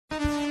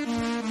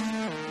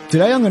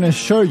Today I'm going to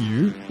show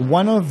you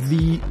one of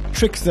the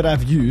tricks that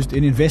I've used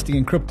in investing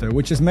in crypto,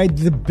 which has made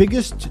the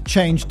biggest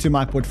change to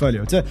my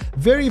portfolio. It's a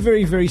very,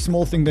 very, very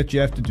small thing that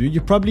you have to do.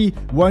 You probably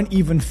won't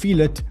even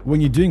feel it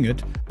when you're doing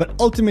it, but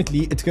ultimately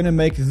it's going to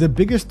make the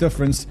biggest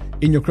difference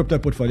in your crypto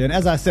portfolio. And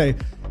as I say,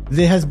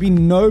 there has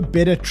been no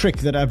better trick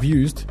that I've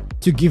used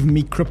to give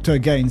me crypto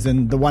gains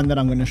than the one that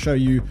I'm going to show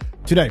you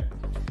today.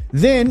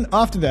 Then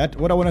after that,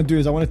 what I want to do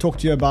is I want to talk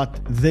to you about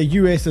the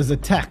US's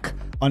attack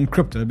on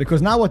crypto,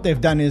 because now what they've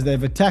done is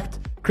they've attacked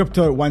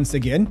crypto once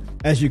again.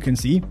 As you can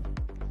see,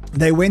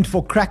 they went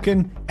for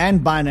Kraken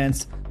and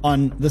Binance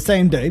on the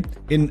same day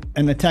in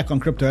an attack on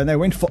crypto, and they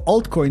went for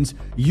altcoins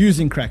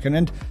using Kraken.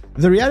 And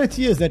the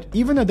reality is that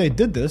even though they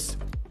did this,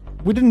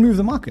 we didn't move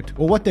the market,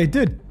 or what they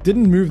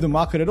didn't move the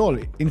market at all.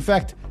 In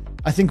fact,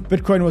 I think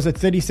Bitcoin was at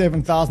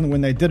 37,000 when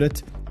they did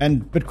it,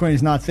 and Bitcoin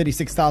is now at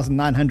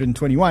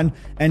 36,921,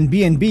 and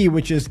BNB,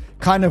 which is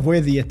kind of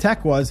where the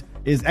attack was,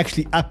 is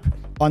actually up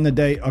on the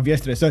day of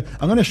yesterday. So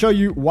I'm going to show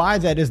you why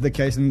that is the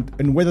case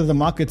and whether the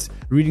market's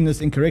reading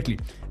this incorrectly.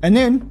 And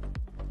then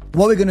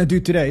what we're going to do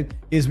today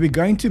is we're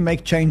going to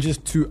make changes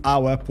to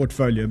our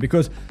portfolio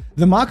because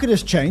the market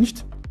has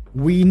changed.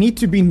 We need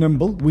to be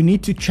nimble. We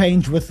need to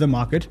change with the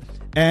market.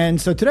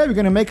 And so today we're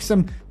going to make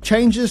some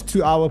changes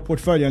to our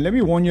portfolio. And let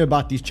me warn you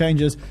about these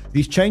changes.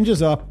 These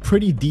changes are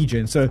pretty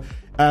degen. So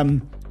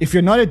if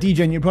you're not a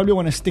degen, you probably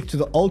want to stick to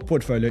the old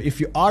portfolio.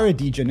 If you are a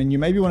degen and you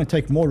maybe want to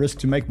take more risk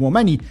to make more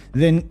money,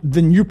 then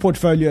the new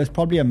portfolio is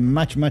probably a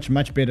much, much,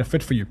 much better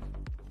fit for you.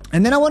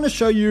 And then I want to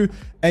show you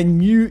a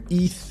new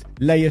ETH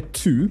layer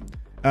 2.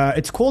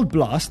 It's called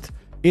Blast.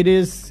 It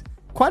is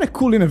quite a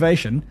cool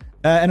innovation.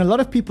 And a lot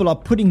of people are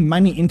putting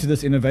money into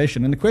this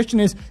innovation. And the question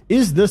is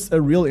this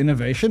a real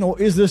innovation or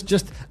is this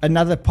just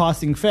another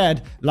passing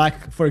fad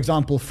like, for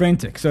example,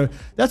 Frentic? So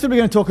that's what we're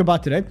going to talk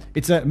about today.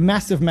 It's a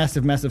massive,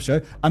 massive, massive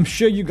show. I'm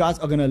sure you guys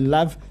are going to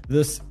love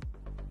this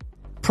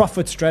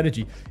profit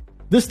strategy.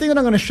 This thing that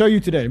I'm going to show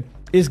you today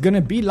is going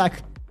to be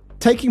like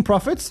taking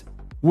profits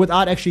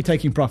without actually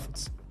taking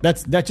profits.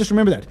 That's just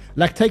remember that.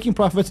 Like taking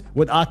profits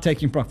without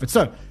taking profits.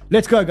 So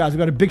let's go, guys. We've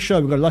got a big show.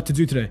 We've got a lot to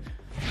do today.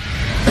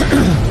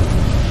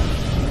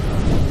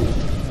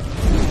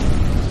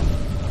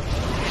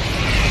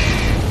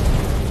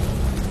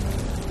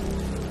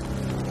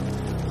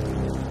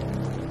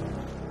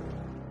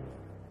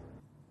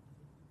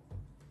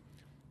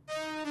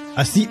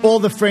 I see all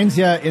the friends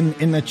here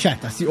in the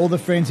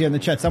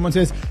chat. Someone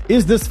says,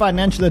 is this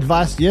financial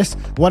advice? Yes,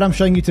 what I'm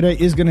showing you today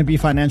is going to be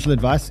financial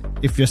advice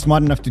if you're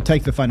smart enough to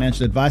take the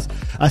financial advice.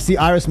 I see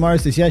Iris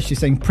Morris is here. She's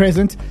saying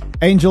present.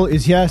 Angel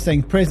is here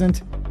saying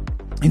present.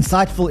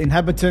 Insightful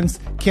Inhabitants,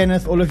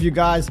 Kenneth, all of you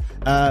guys,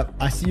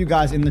 I see you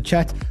guys in the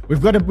chat.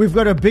 We've got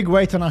a big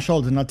weight on our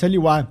shoulders, and I'll tell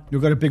you why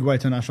we've got a big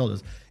weight on our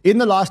shoulders. In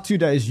the last 2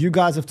 days, you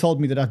guys have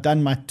told me that I've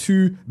done my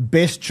 2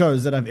 best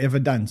shows that I've ever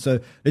done. So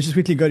let's just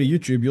quickly go to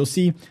YouTube. You'll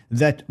see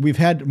that we've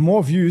had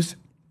more views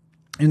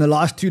in the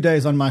last 2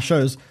 days on my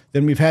shows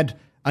than we've had,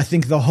 I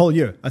think, the whole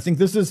year. I think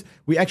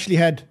we actually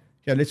had,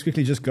 let's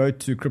quickly just go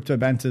to Crypto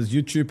Banter's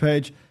YouTube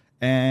page,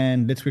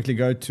 and let's quickly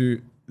go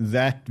to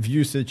that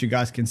view so that you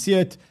guys can see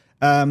it.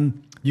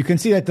 You can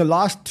see that the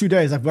last 2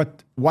 days, I've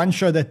got one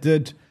show that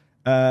did,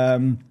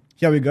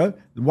 here we go.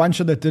 One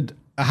show that did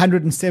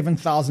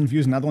 107,000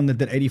 views, another one that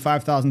did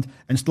 85,000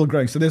 and still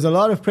growing. So there's a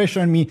lot of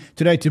pressure on me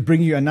today to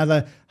bring you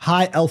another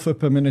high alpha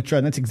per minute show.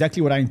 And that's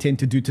exactly what I intend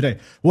to do today.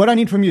 What I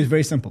need from you is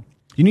very simple.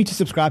 You need to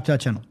subscribe to our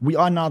channel. We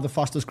are now the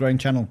fastest growing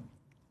channel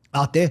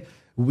out there.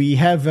 We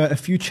have a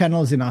few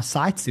channels in our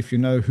sites. If you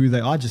know who they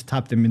are, just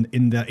type them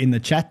in the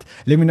chat.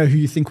 Let me know who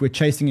you think we're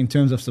chasing in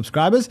terms of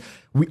subscribers.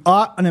 We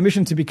are on a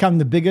mission to become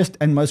the biggest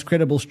and most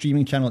credible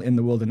streaming channel in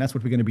the world, and that's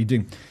what we're going to be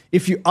doing.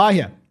 If you are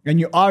here and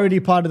you're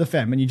already part of the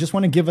fam and you just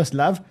want to give us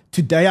love,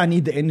 today I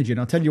need the energy, and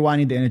I'll tell you why I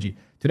need the energy.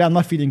 Today I'm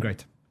not feeling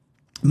great.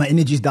 My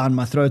energy's down,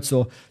 my throat's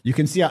sore. You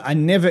can see I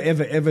never,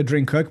 ever, ever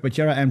drink Coke, but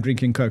here I am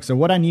drinking Coke. So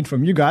what I need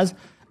from you guys,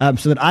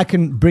 so that I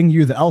can bring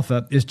you the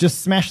alpha, is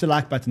just smash the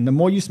like button. The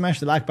more you smash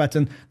the like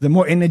button, the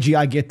more energy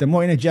I get. The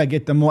more energy I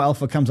get, the more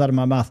alpha comes out of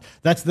my mouth.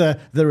 That's the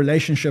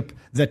relationship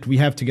that we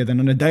have together. And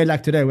on a day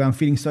like today where I'm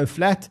feeling so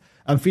flat,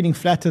 I'm feeling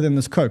flatter than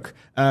this Coke.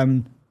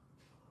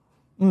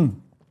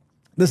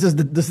 This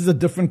is a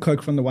different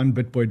Coke from the one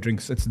BitBoy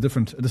drinks. It's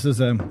different. This is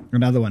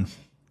another one.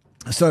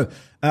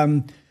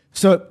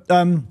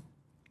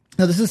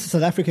 No, this is the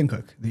South African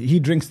Coke. He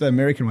drinks the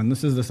American one.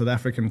 This is the South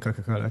African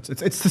Coca-Cola.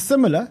 It's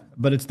similar,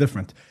 but it's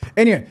different.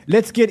 Anyway,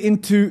 let's get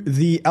into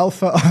the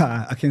alpha.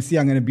 I can see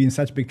I'm going to be in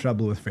such big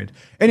trouble with Fred.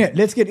 Anyway,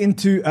 let's get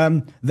into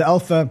the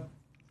alpha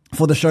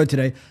for the show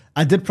today.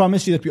 I did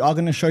promise you that we are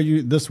going to show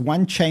you this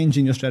one change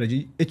in your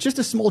strategy. It's just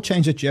a small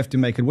change that you have to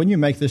make. And when you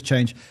make this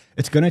change,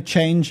 it's going to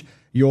change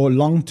your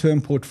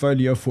long-term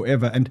portfolio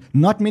forever. And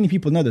not many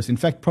people know this. In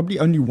fact, probably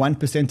only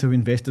 1% of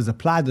investors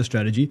apply the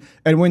strategy.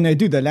 And when they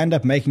do, they'll end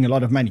up making a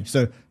lot of money.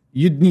 So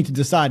you need to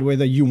decide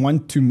whether you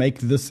want to make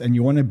this and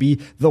you want to be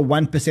the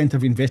 1%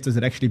 of investors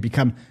that actually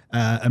become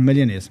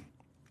millionaires.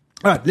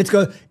 All right, let's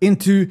go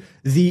into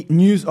the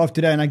news of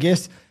today. And I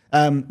guess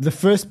the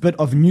first bit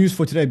of news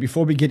for today,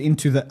 before we get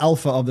into the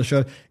alpha of the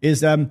show,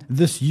 is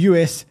this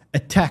US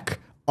attack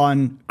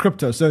on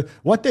crypto. So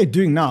what they're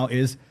doing now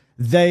is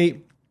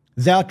they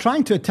are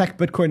trying to attack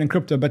Bitcoin and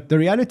crypto, but the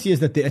reality is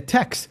that the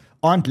attacks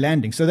aren't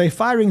landing. So they're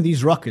firing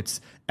these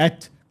rockets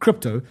at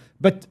crypto,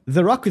 but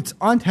the rockets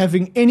aren't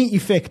having any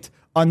effect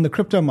on the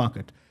crypto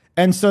market.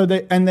 And so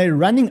they're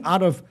running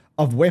out of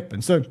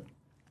weapons. So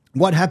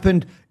what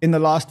happened in the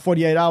last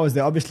 48 hours,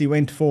 they obviously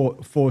went for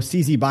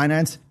CZ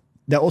Binance.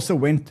 They also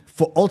went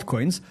for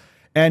altcoins.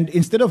 And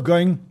instead of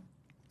going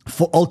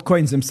for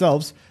altcoins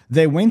themselves,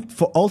 they went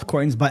for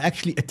altcoins by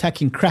actually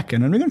attacking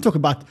Kraken. And we're going to talk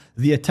about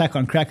the attack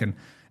on Kraken.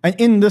 And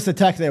in this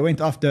attack, they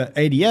went after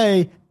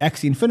ADA,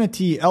 Axie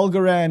Infinity,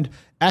 Algorand,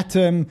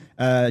 Atom,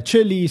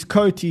 Chiliz,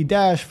 Coty,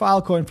 Dash,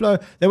 Filecoin, Flow.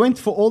 They went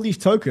for all these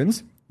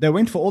tokens. They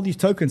went for all these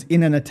tokens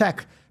in an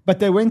attack, but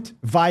they went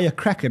via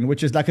Kraken,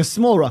 which is like a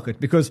small rocket,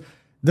 because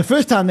the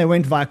first time they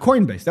went via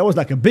Coinbase, that was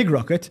like a big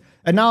rocket.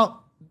 And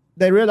now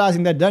they're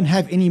realizing they don't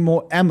have any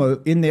more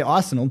ammo in their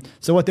arsenal.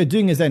 So what they're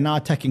doing is they're now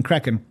attacking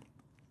Kraken.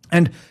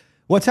 And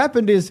what's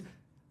happened is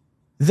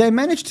they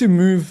managed to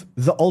move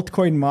the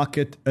altcoin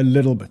market a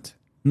little bit.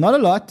 Not a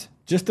lot,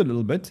 just a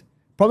little bit.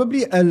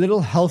 Probably a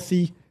little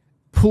healthy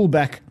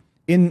pullback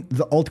in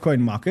the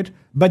altcoin market,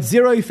 but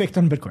zero effect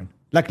on Bitcoin.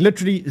 Like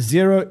literally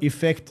zero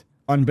effect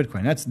on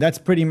Bitcoin. That's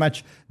pretty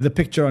much the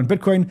picture on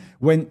Bitcoin.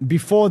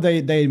 Before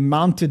they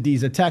mounted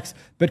these attacks,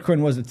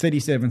 Bitcoin was at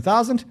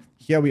 37,000.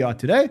 Here we are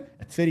today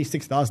at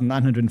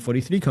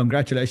 36,943.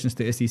 Congratulations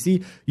to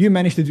SEC. You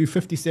managed to do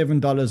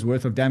 $57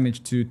 worth of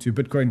damage to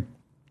Bitcoin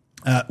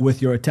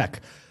with your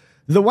attack.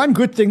 The one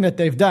good thing that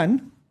they've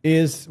done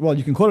is, well,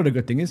 you can call it a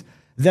good thing, is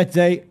that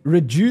they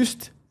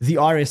reduced the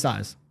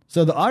RSIs.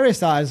 So the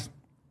RSIs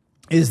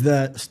is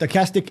the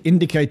stochastic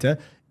indicator.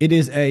 It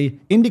is an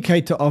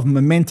indicator of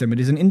momentum.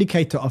 It is an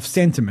indicator of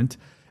sentiment.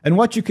 And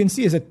what you can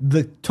see is that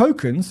the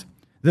tokens,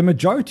 the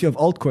majority of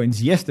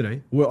altcoins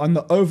yesterday were on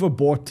the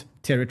overbought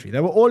territory.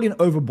 They were all in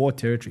overbought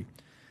territory.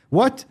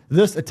 What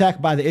this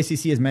attack by the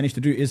SEC has managed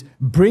to do is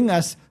bring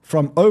us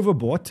from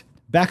overbought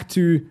back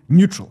to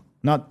neutral.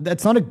 Now,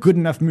 that's not a good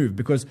enough move,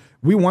 because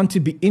we want to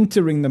be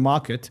entering the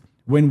market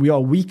when we are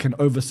weak and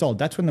oversold.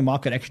 That's when the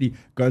market actually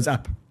goes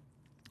up.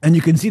 And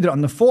you can see that on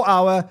the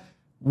 4-hour,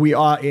 we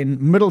are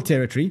in middle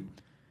territory.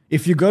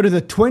 If you go to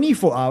the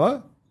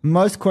 24-hour,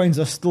 most coins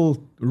are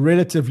still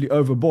relatively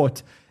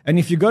overbought. And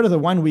if you go to the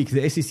 1 week,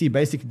 the SEC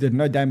basically did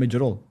no damage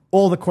at all.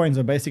 All the coins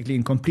are basically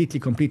in completely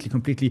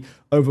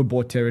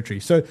overbought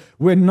territory. So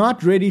we're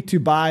not ready to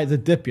buy the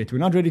dip yet.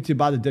 Hold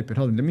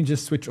on, let me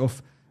just switch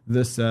off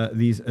these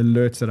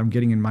alerts that I'm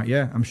getting in my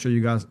ear. I'm sure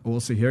you guys are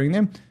also hearing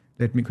them.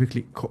 Let me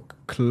quickly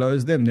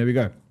close them. There we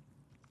go.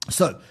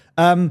 So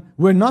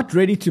we're not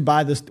ready to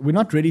buy this. We're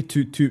not ready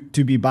to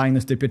be buying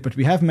this dip yet, but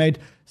we have made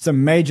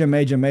some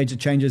major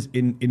changes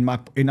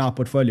in our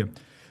portfolio.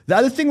 The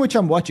other thing which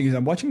I'm watching is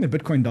the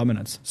Bitcoin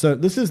dominance. So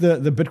this is the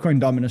Bitcoin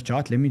dominance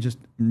chart. Let me just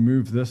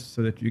move this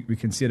so that we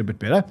can see it a bit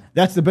better.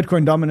 That's the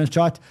Bitcoin dominance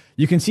chart.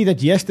 You can see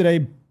that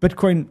yesterday,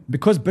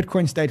 because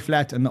Bitcoin stayed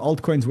flat and the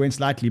altcoins went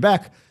slightly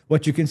back,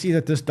 what you can see is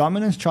that this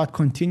dominance chart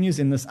continues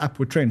in this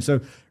upward trend.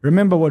 So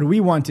remember, what we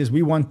want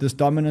this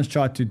dominance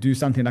chart to do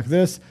something like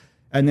this,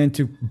 and then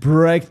to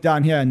break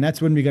down here, and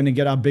that's when we're going to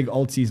get our big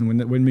alt season,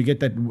 when we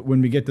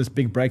get this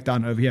big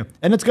breakdown over here.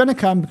 And it's going to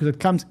come, because it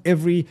comes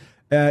every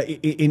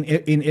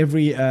in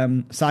every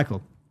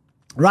cycle.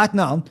 Right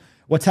now,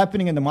 what's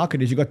happening in the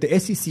market is you got the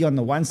SEC on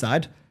the one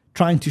side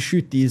trying to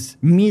shoot these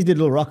measly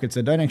little rockets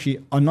that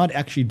are not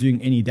actually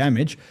doing any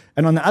damage,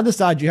 and on the other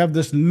side you have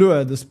this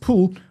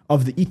pull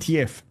of the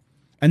ETF,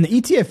 and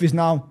the ETF is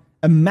now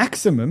a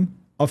maximum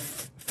of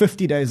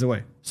 50 days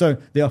away. So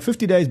there are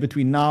 50 days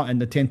between now and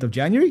the 10th of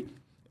January,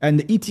 and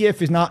the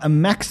ETF is now a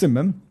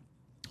maximum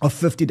of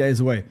 50 days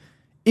away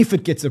if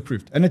it gets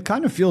approved. And it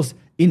kind of feels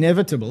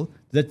inevitable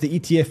that the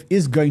ETF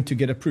is going to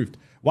get approved.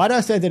 Why do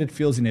I say that it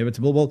feels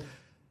inevitable? Well,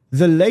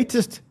 the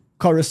latest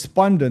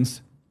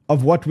correspondence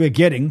of what we're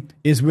getting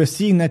is we're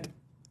seeing that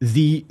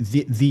the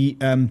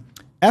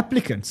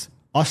applicants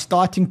are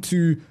starting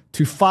to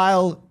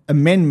file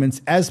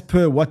amendments as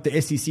per what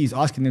the SEC is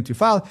asking them to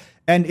file.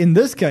 And in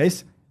this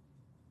case,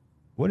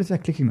 what is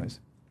that clicking noise?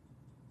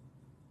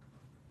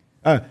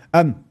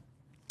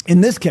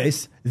 In this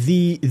case,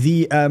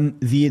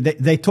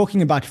 they're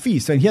talking about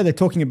fees. So here they're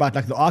talking about,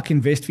 like, the ARK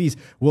Invest fees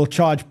will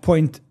charge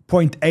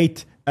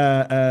 0.8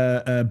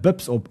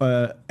 bips or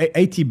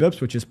 80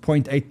 bips, which is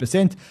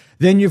 0.8%.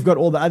 Then you've got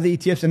all the other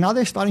ETFs, and now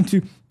they're starting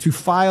to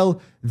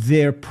file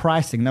their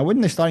pricing. Now,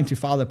 when they're starting to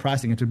file their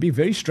pricing, it would be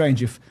very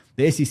strange if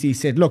the SEC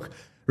said, look,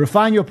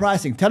 refine your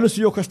pricing, tell us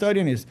who your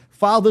custodian is,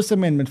 file this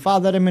amendment, file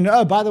that amendment.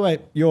 Oh, by the way,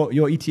 your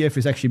ETF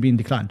is actually being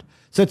declined.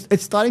 So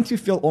it's starting to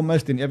feel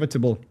almost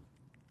inevitable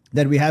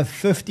that we have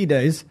 50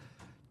 days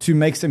to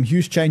make some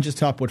huge changes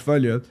to our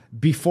portfolio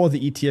before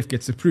the ETF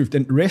gets approved.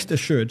 And rest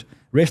assured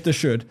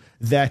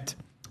that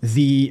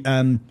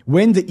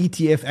when the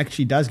ETF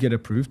actually does get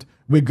approved,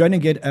 we're going to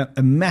get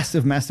a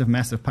massive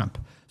pump.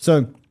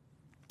 So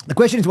the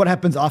question is, what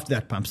happens after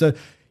that pump? So,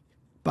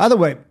 by the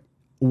way,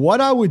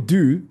 what I would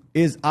do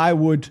is I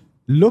would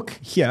look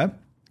here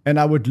and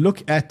I would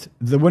look at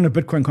the Winner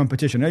Bitcoin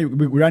competition.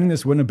 We're running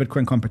this Winner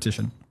Bitcoin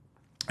competition.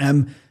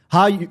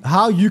 How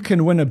you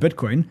can win a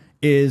Bitcoin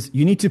is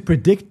you need to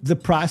predict the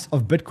price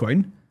of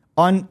Bitcoin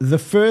on the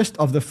first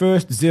of the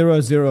first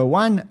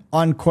 001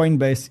 on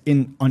Coinbase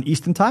on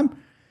Eastern time.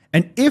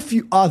 And if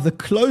you are the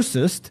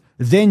closest,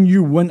 then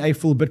you win a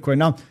full Bitcoin.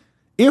 Now,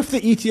 if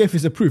the ETF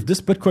is approved, this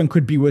Bitcoin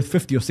could be worth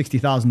 $50,000 or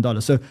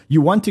 $60,000. So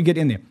you want to get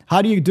in there.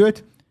 How do you do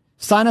it?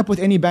 Sign up with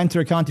any Banter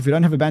account. If you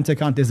don't have a Banter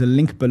account, there's a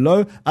link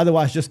below.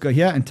 Otherwise, just go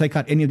here and take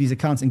out any of these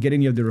accounts and get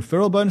any of the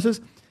referral bonuses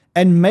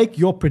and make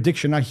your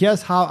prediction. Now,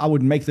 here's how I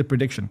would make the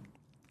prediction.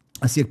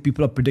 I see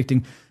people are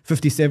predicting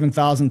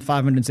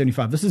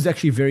 57,575. This is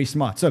actually very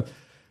smart. So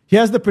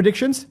here's the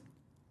predictions.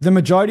 The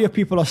majority of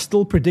people are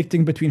still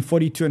predicting between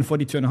 42 and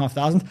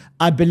 42,500.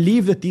 I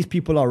believe that these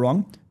people are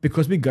wrong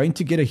because we're going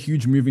to get a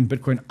huge move in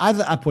Bitcoin,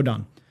 either up or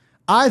down.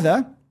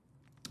 Either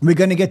we're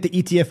going to get the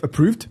ETF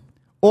approved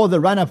or the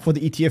run-up for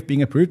the ETF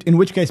being approved, in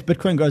which case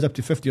Bitcoin goes up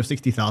to 50 or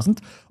 60,000,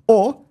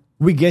 or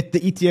we get the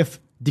ETF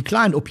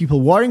declined or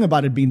people worrying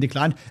about it being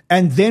declined,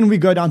 and then we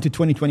go down to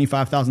 20,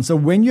 25,000. So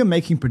when you're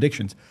making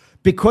predictions,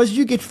 because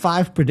you get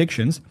 5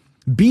 predictions,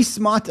 be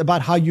smart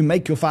about how you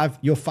make your five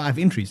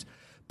entries.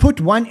 Put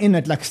one in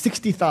at like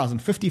 60,000,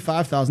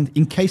 55,000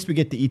 in case we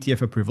get the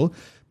ETF approval.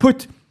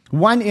 Put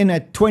one in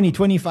at 20,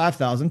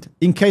 25,000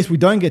 in case we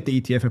don't get the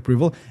ETF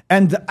approval,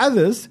 and the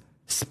others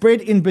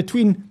spread in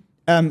between,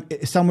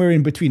 somewhere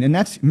in between, and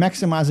that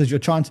maximizes your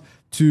chance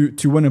to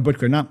win a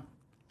Bitcoin. Now,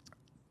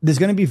 there's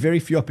going to be very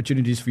few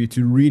opportunities for you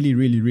to really,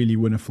 really, really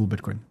win a full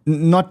Bitcoin.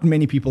 Not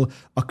many people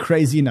are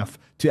crazy enough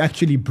to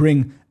actually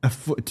bring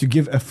to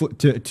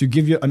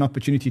give you an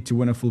opportunity to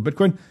win a full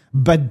Bitcoin,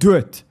 but do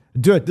it.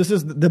 Do it. This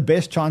is the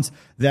best chance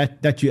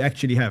that you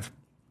actually have.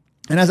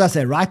 And as I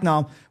say, right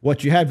now,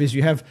 what you have is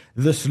you have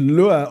this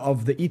lure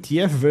of the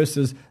ETF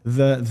versus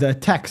the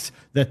tax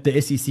that the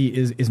SEC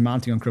is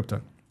mounting on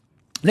crypto.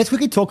 Let's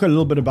quickly talk a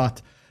little bit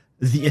about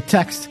the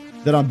attacks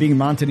that are being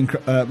mounted on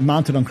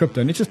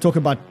crypto. And let's just talk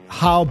about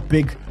how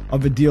big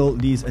of a deal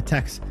these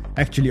attacks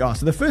actually are.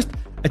 So the first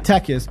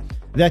attack is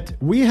that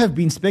we have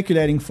been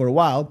speculating for a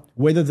while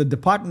whether the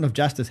Department of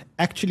Justice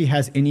actually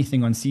has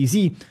anything on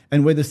CZ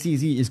and whether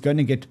CZ is going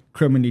to get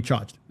criminally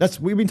charged.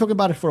 We've been talking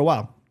about it for a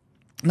while.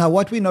 Now,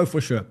 what we know for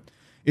sure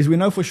is we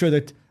know for sure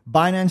that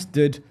Binance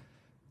did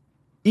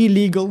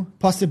illegal,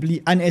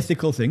 possibly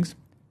unethical things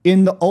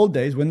in the old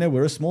days when they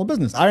were a small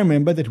business. I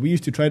remember that we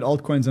used to trade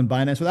altcoins on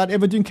Binance without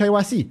ever doing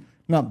KYC.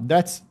 Now,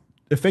 that's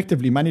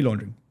effectively money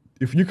laundering.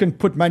 If you can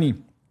put money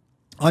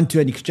onto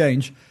an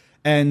exchange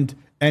and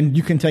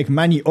you can take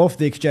money off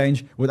the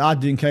exchange without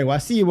doing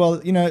KYC, well,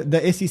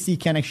 the SEC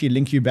can actually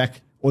link you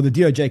back, or the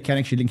DOJ can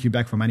actually link you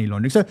back for money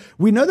laundering. So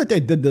we know that they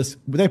did this.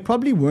 They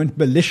probably weren't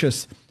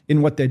malicious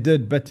in what they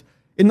did, but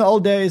in the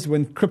old days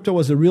when crypto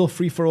was a real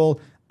free-for-all,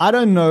 I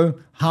don't know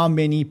how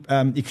many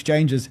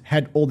exchanges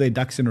had all their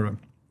ducks in a row.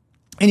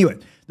 Anyway,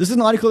 this is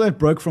an article that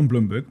broke from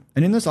Bloomberg,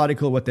 and in this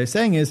article what they're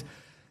saying is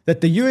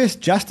that the US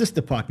Justice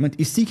Department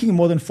is seeking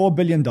more than $4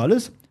 billion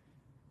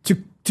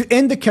to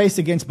end the case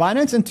against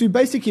Binance and to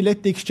basically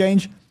let the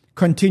exchange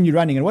continue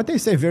running. And what they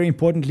say very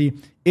importantly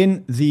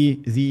in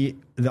the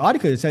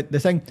article is that they're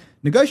saying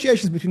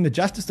negotiations between the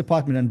Justice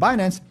Department and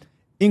Binance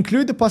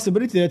include the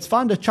possibility that its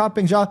founder,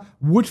 Changpeng Zhao,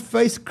 would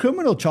face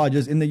criminal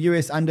charges in the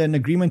US under an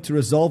agreement to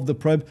resolve the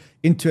probe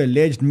into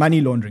alleged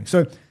money laundering.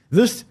 So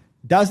this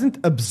doesn't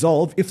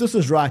absolve, if this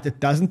is right, it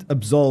doesn't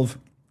absolve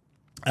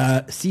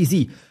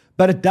CZ,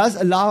 but it does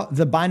allow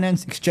the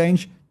Binance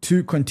exchange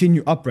to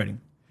continue operating.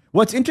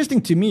 What's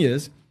interesting to me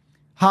is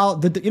how,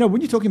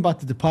 when you're talking about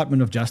the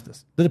Department of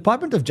Justice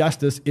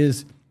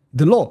is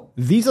the law.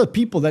 These are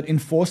people that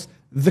enforce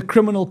the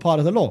criminal part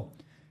of the law.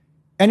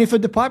 And if a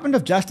Department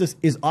of Justice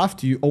is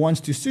after you or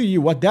wants to sue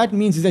you, what that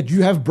means is that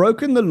you have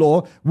broken the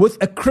law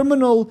with a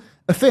criminal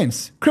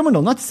offense.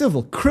 Criminal, not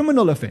civil,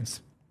 criminal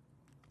offense.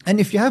 And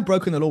if you have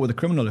broken the law with a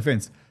criminal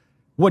offense,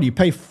 what do you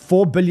pay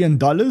 $4 billion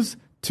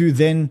to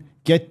then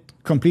get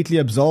completely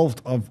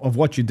absolved of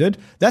what you did?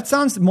 That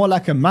sounds more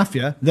like a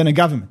mafia than a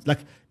government. Like,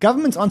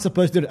 governments aren't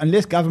supposed to do it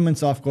unless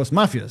governments are, of course,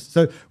 mafias.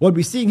 So what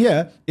we're seeing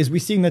here is we're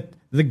seeing that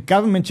the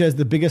government shares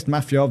the biggest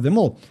mafia of them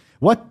all.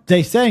 What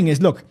they're saying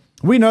is, look,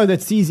 we know that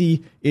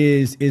CZ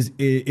is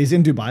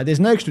in Dubai. There's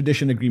no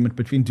extradition agreement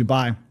between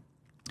Dubai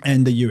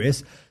and the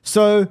US.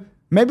 So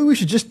maybe we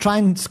should just try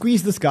and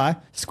squeeze this guy,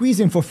 squeeze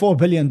him for $4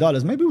 billion.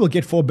 Maybe we'll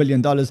get $4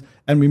 billion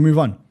and we move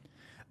on.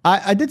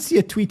 I did see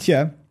a tweet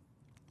here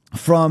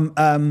from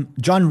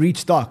John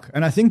Reed-Stark.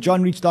 And I think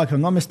John Reed-Stark, if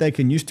I'm not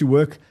mistaken, used to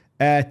work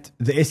at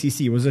the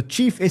SEC, was a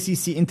chief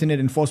SEC Internet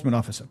Enforcement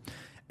Officer.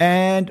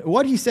 And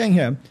what he's saying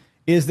here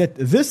is that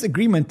this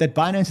agreement that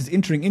Binance is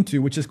entering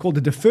into, which is called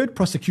the Deferred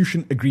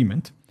Prosecution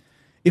Agreement,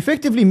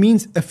 effectively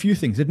means a few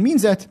things. It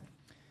means that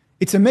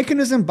it's a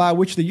mechanism by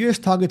which the US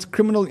targets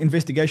criminal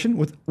investigation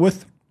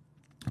with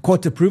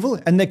court approval,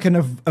 and they can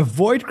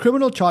avoid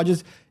criminal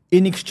charges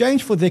in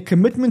exchange for their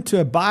commitment to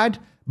abide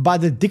by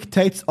the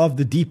dictates of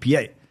the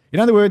DPA. In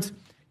other words,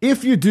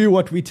 if you do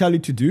what we tell you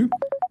to do,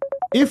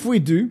 if we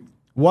do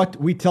what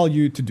we tell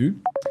you to do,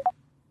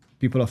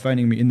 people are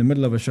phoning me in the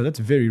middle of a show. That's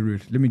very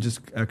rude. Let me just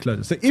close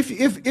it. So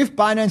if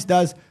Binance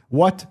does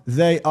what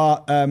they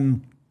are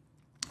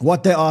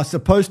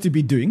supposed to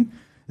be doing,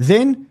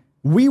 then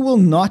we will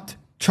not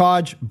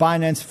charge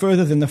Binance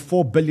further than the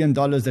 $4 billion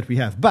that we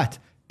have. But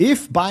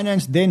if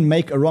Binance then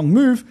make a wrong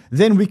move,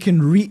 then we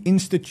can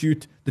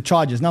reinstitute the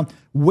charges. Now,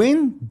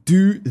 when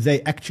do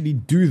they actually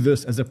do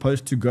this as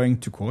opposed to going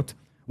to court?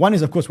 One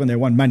is, of course, when they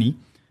want money.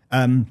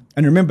 And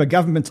remember,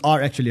 governments are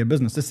actually a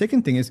business. The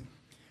second thing is,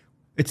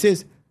 it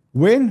says,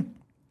 when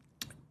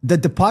the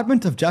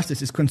Department of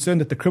Justice is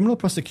concerned that the criminal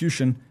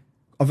prosecution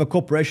of a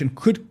corporation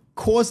could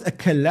cause a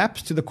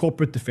collapse to the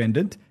corporate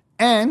defendant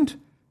and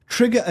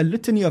trigger a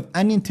litany of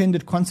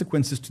unintended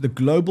consequences to the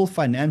global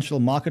financial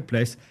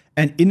marketplace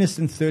and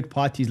innocent third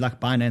parties like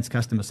Binance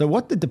customers. So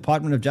what the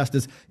Department of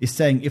Justice is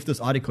saying, if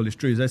this article is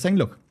true, is they're saying,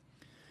 look,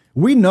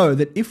 we know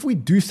that if we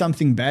do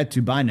something bad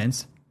to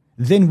Binance,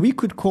 then we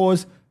could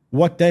cause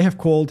what they have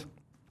called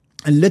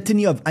a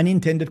litany of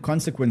unintended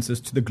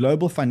consequences to the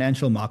global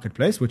financial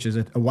marketplace, which is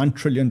a $1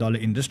 trillion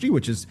industry,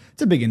 it's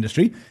a big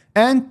industry,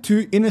 and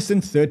to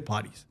innocent third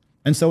parties.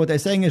 And so what they're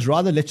saying is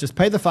rather let's just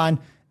pay the fine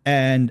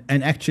and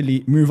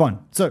actually move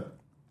on. So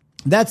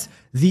that's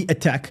the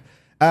attack.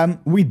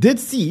 We did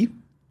see,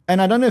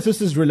 and I don't know if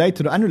this is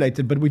related or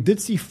unrelated, but we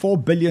did see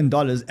 $4 billion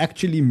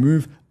actually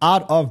move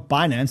out of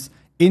Binance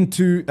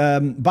into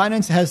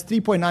Binance has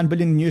 3.9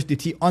 billion in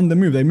USDT on the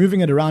move. They're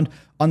moving it around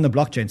on the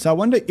blockchain. So I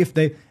wonder if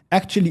they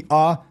actually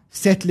are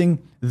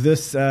settling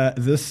this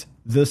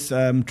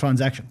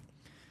transaction.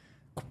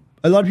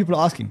 A lot of people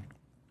are asking,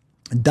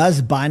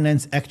 does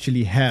Binance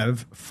actually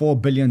have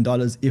 $4 billion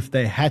if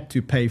they had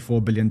to pay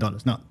 $4 billion?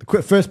 Now,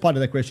 the first part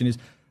of that question is,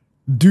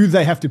 do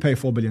they have to pay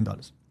 $4 billion?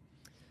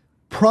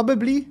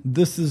 Probably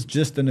this is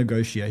just a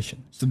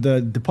negotiation. So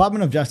the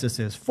Department of Justice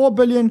says $4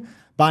 billion.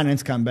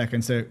 Binance come back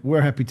and say,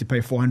 we're happy to pay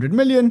 $400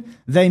 million.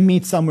 They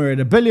meet somewhere at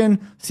 $1 billion.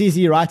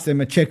 CZ writes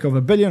them a check of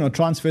 $1 billion or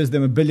transfers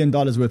them $1 billion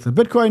worth of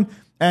Bitcoin.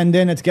 And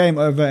then it's game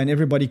over and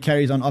everybody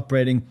carries on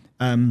operating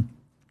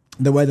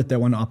the way that they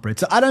want to operate.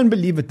 So I don't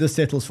believe that this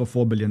settles for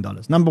 $4 billion.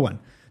 Number one.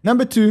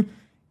 Number two,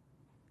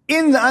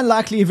 in the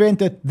unlikely event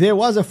that there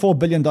was a $4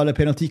 billion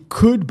penalty,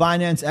 could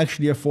Binance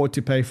actually afford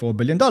to pay $4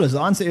 billion? The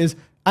answer is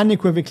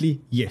unequivocally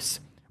yes.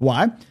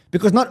 Why?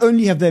 Because not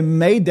only have they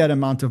made that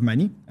amount of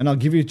money, and I'll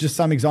give you just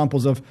some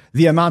examples of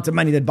the amount of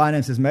money that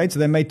Binance has made. So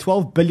they made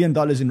 $12 billion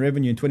in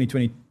revenue in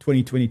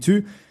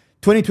 2022.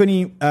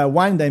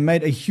 2021, they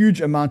made a huge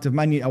amount of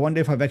money. I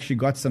wonder if I've actually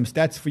got some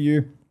stats for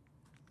you.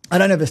 I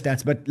don't have the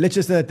stats, but let's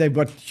just say that they've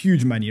got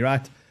huge money,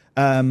 right?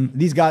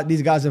 These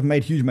guys have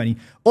made huge money.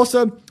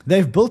 Also,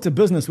 they've built a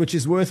business which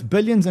is worth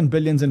billions and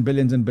billions and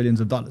billions and billions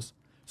of dollars.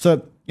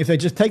 So if they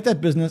just take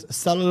that business,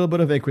 sell a little bit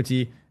of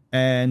equity,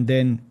 and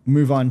then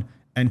move on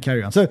and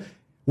carry on. So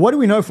what do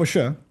we know for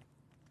sure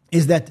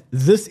is that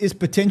this is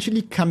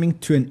potentially coming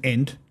to an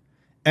end.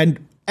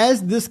 And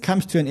as this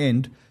comes to an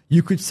end,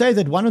 you could say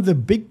that one of the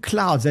big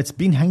clouds that's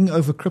been hanging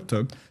over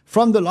crypto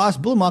from the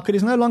last bull market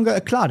is no longer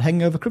a cloud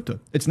hanging over crypto.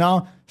 It's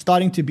now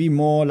starting to be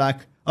more like,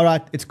 all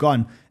right, it's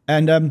gone.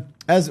 And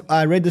as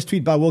I read this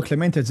tweet by Will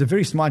Clemente, it's a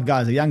very smart guy,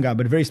 he's a young guy,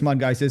 but a very smart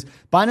guy. He says,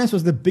 Binance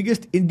was the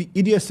biggest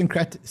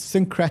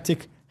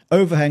idiosyncratic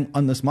overhang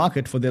on this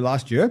market for the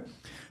last year.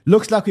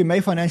 Looks like we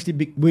may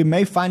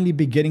finally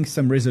be getting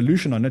some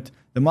resolution on it.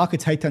 The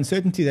markets hate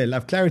uncertainty. They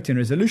love clarity and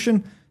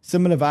resolution.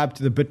 Similar vibe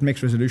to the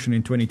BitMEX resolution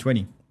in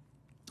 2020.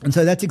 And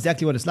so that's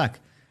exactly what it's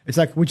like. It's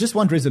like we just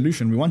want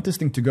resolution. We want this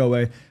thing to go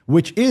away,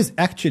 which is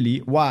actually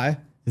why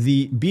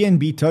the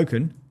BNB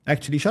token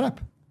actually shut up.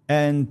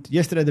 And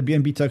yesterday, the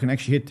BNB token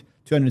actually hit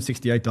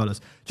 $268.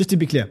 Just to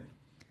be clear,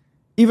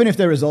 even if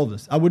they resolve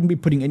this, I wouldn't be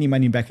putting any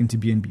money back into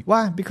BNB.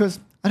 Why? Because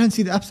I don't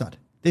see the upside.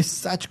 There's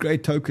such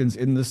great tokens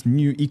in this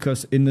new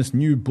in this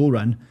new bull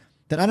run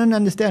that I don't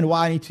understand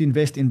why I need to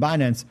invest in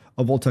Binance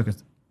of all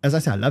tokens. As I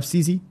say, I love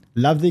CZ,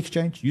 love the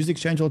exchange, use the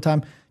exchange all the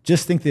time.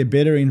 Just think they're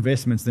better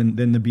investments than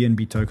the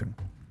BNB token.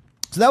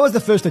 So that was the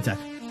first attack.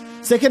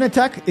 Second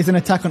attack is an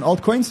attack on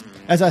altcoins.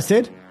 As I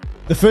said,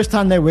 the first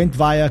time they went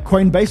via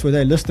Coinbase, where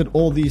they listed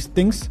all these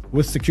things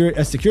with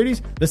as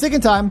securities. The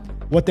second time,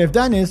 what they've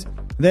done is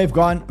they've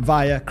gone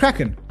via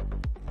Kraken.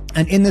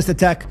 And in this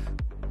attack,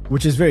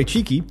 which is very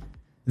cheeky,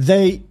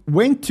 they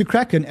went to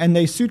Kraken and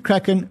they sued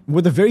Kraken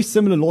with a very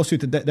similar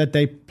lawsuit that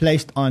they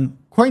placed on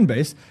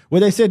Coinbase,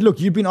 where they said, look,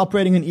 you've been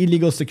operating an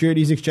illegal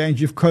securities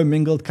exchange, you've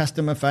commingled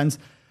customer funds.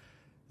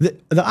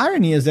 The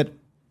irony is that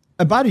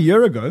about a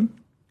year ago,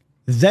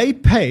 they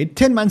paid,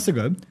 10 months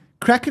ago,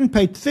 Kraken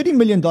paid $30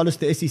 million to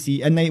the SEC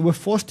and they were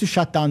forced to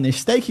shut down their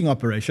staking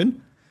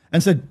operation.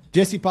 And so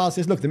Jesse Powell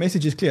says, look, the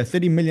message is clear.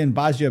 30 million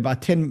buys you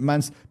about 10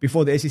 months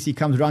before the SEC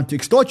comes around to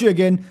extort you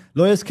again.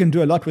 Lawyers can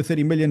do a lot with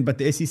 30 million, but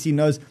the SEC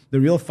knows the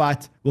real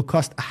fight will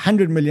cost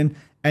 100 million.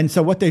 And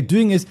so what they're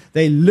doing is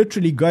they're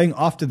literally going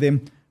after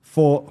them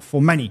for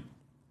money.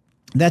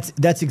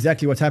 That's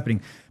exactly what's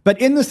happening.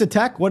 But in this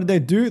attack, what did they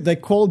do? They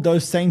called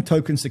those same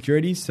token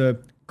securities. So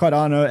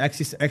Cardano,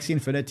 Axie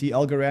Infinity,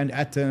 Algorand,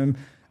 Atom,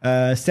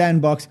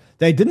 Sandbox.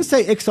 They didn't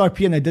say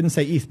XRP and they didn't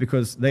say ETH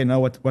because they know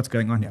what's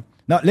going on here.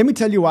 Now, let me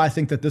tell you why I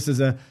think that this is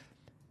a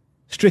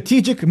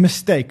strategic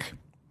mistake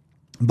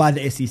by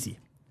the SEC.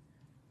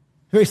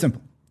 Very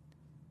simple.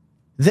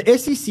 The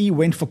SEC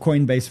went for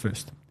Coinbase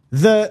first.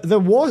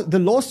 The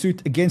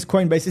lawsuit against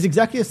Coinbase is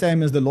exactly the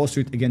same as the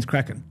lawsuit against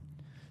Kraken.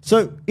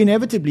 So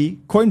inevitably,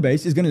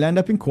 Coinbase is going to land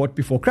up in court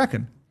before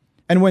Kraken.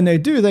 And when they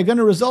do, they're going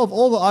to resolve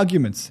all the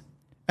arguments.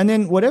 And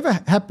then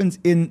whatever happens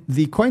in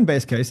the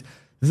Coinbase case,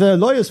 the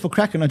lawyers for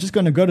Kraken are just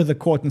going to go to the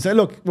court and say,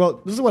 look,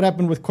 well, this is what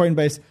happened with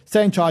Coinbase,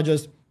 same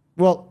charges.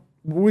 Well,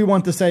 we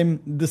want the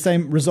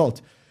same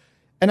result.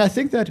 And I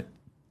think that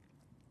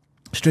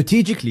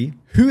strategically,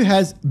 who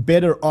has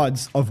better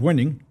odds of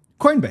winning?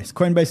 Coinbase.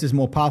 Coinbase is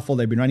more powerful.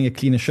 They've been running a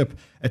cleaner ship,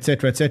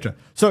 etc., etc.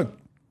 So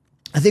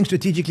I think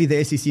strategically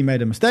the SEC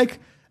made a mistake.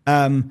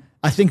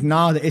 I think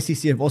now the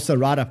SEC have also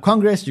riled up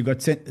Congress. You've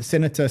got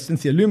Senator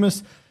Cynthia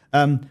Lummis,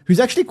 who's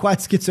actually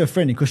quite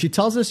schizophrenic because she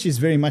tells us she's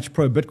very much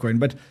pro-Bitcoin.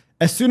 But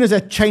as soon as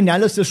that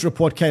Chainalysis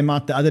report came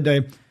out the other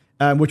day,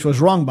 which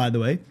was wrong, by the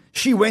way,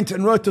 she went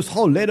and wrote this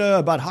whole letter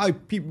about how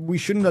we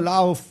shouldn't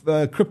allow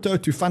crypto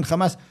to fund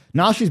Hamas.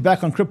 Now she's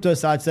back on crypto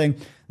side saying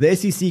the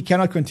SEC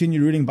cannot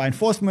continue ruling by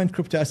enforcement.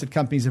 Crypto asset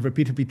companies have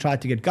repeatedly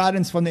tried to get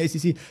guidance from the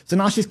SEC. So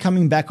now she's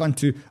coming back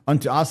onto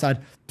our side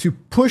to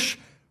push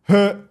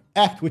her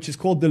act, which is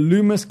called the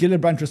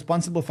Loomis-Gillibrand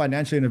Responsible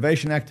Financial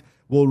Innovation Act,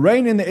 will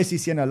rein in the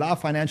SEC and allow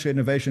financial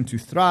innovation to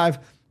thrive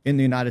in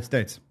the United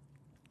States.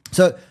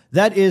 So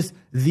that is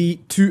the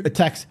two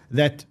attacks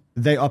that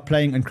they are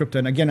playing in crypto.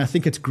 And again, I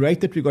think it's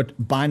great that we got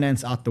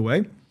Binance out the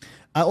way.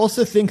 I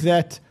also think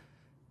that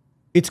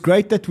it's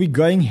great that we're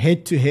going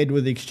head to head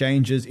with the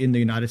exchanges in the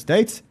United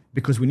States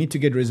because we need to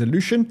get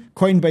resolution.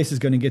 Coinbase is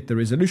going to get the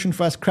resolution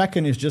for us.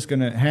 Kraken is just going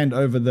to hand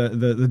over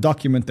the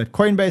document that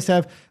Coinbase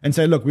have and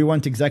say, look, we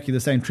want exactly the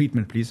same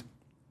treatment, please.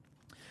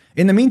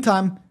 In the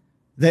meantime,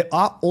 they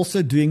are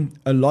also doing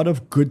a lot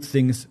of good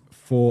things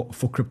for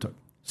crypto.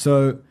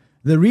 So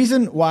the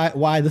reason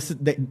why this is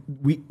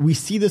we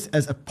see this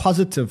as a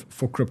positive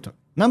for crypto.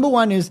 Number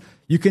one is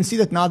you can see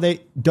that now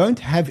they don't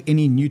have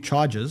any new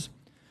charges.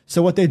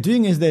 So what they're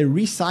doing is they're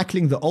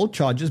recycling the old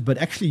charges, but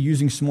actually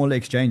using smaller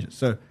exchanges.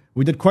 So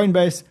we did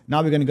Coinbase.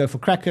 Now we're going to go for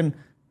Kraken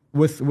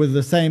with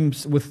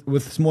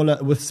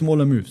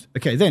smaller moves.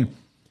 Okay, then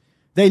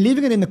they're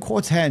leaving it in the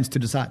court's hands to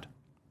decide.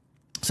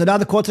 So now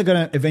the courts are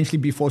going to eventually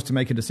be forced to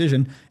make a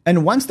decision.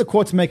 And once the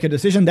courts make a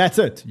decision, that's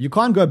it. You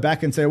can't go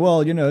back and say,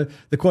 well,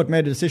 the court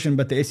made a decision,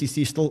 but the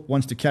SEC still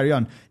wants to carry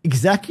on.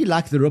 Exactly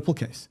like the Ripple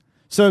case.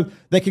 So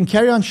they can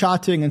carry on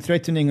shouting and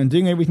threatening and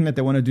doing everything that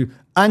they want to do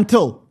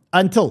until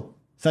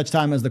such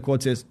time as the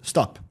court says,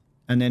 stop.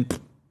 And then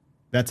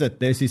that's it.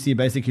 The SEC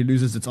basically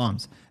loses its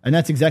arms. And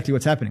that's exactly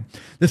what's happening.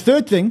 The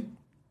third thing,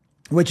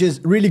 which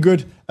is really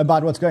good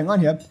about what's going on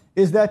here,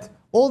 is that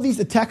all these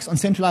attacks on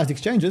centralized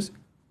exchanges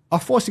are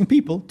forcing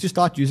people to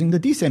start using the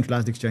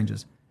decentralized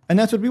exchanges. And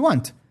that's what we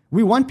want.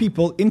 We want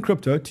people in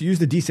crypto to use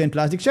the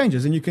decentralized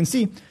exchanges. And you can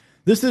see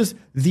this is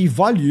the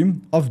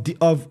volume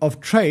of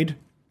trade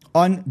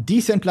on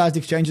decentralized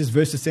exchanges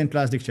versus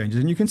centralized exchanges.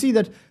 And you can see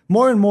that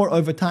more and more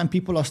over time,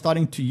 people are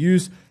starting to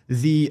use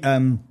the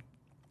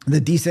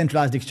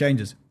decentralized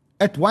exchanges.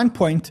 At one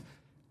point,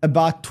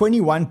 about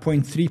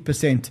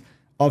 21.3%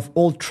 of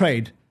all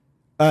trade,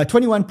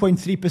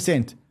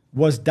 21.3%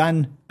 was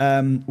done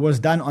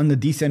on the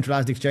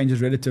decentralized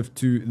exchanges relative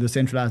to the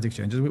centralized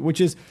exchanges,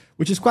 which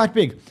is quite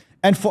big.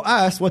 And for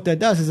us, what that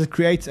does is it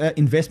creates an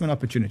investment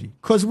opportunity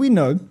because we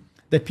know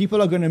that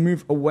people are going to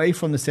move away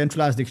from the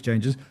centralized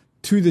exchanges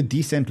to the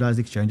decentralized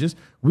exchanges.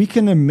 We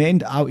can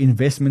amend our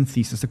investment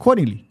thesis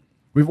accordingly.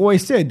 We've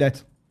always said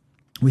that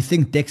we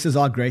think DEXs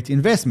are a great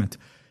investment.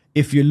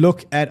 If you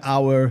look at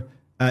our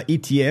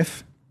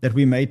ETF that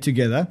we made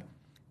together,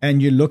 and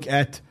you look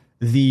at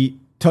the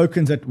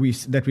tokens that we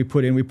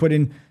put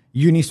in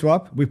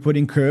Uniswap, we put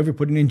in Curve, we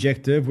put in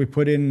Injective, we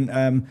put in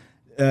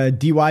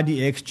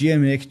DYDX,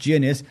 GMX,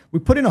 GNS. We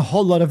put in a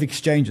whole lot of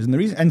exchanges, and the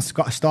reason, and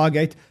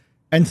Stargate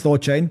and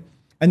ThoughtChain,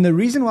 and the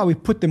reason why we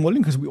put them all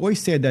in because we always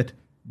said that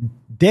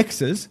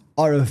DEXs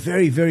are a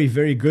very, very,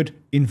 very good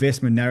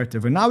investment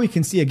narrative, and now we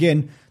can see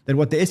again that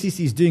what the SEC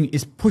is doing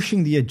is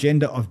pushing the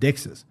agenda of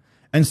DEXs,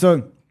 and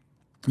so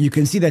you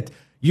can see that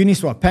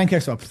Uniswap,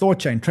 PancakeSwap,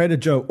 ThoughtChain, Trader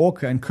Joe,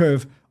 Orca, and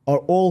Curve are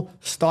all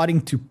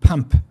starting to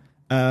pump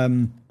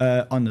on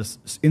this.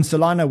 In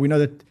Solana, we know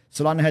that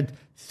Solana had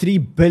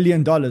 $3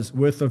 billion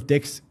worth of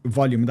DEX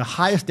volume, the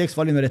highest DEX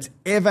volume that it's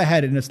ever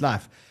had in its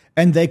life.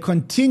 And they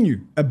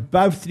continue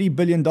above $3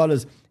 billion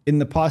in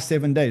the past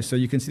 7 days. So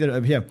you can see that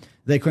over here.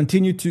 They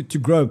continue to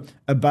grow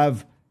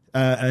above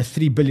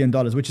 $3 billion,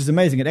 which is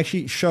amazing. It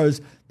actually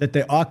shows that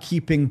they are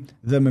keeping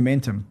the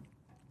momentum.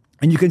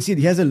 And you can see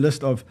here's a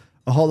list of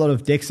a whole lot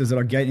of DEXs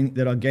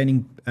that are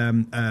gaining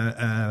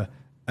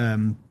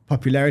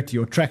popularity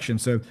or traction.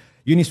 So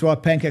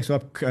Uniswap,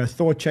 PancakeSwap,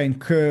 ThoughtChain,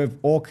 Curve,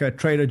 Orca,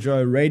 Trader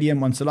Joe,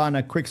 Radium on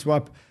Solana,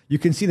 QuickSwap. You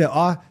can see they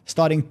are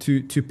starting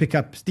to pick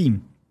up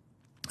steam.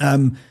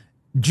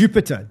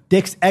 Jupiter,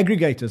 DEX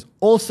aggregators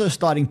also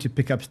starting to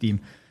pick up steam.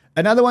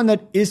 Another one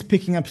that is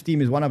picking up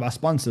steam is one of our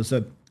sponsors.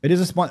 So it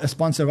is a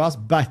sponsor of ours,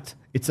 but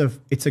it's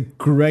a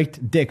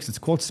great DEX. It's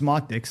called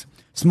Smart DEX.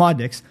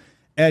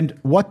 And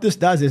what this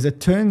does is it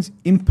turns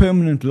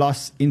impermanent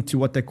loss into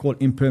what they call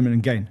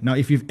impermanent gain. Now,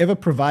 if you've ever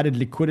provided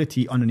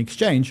liquidity on an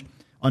exchange,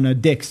 on a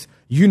DEX,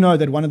 you know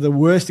that one of the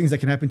worst things that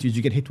can happen to you is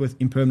you get hit with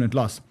impermanent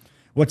loss.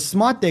 What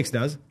Smart DEX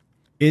does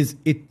is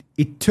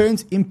it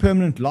turns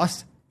impermanent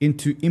loss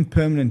into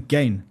impermanent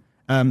gain.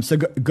 So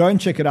go and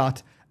check it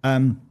out.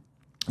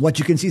 What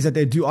you can see is that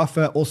they do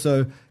offer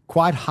also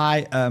quite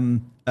high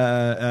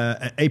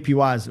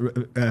APYs,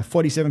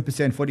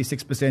 47%,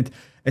 46%,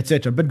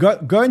 etc. But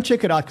go and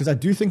check it out because I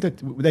do think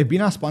that they've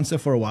been our sponsor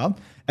for a while.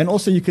 And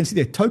also you can see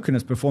their token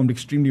has performed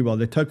extremely well.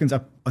 Their token's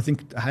up, I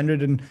think,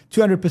 100 and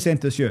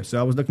 200% this year. So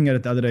I was looking at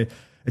it the other day.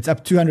 It's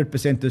up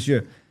 200% this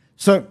year.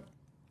 So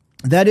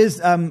that is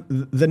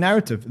the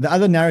narrative. The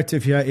other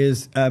narrative here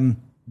is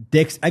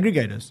DEX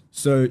aggregators.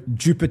 So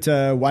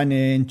Jupiter,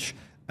 1inch,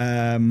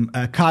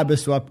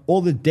 Kyberswap,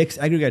 all the DEX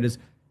aggregators.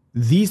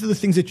 These are the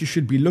things that you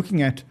should be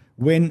looking at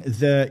when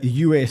the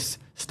US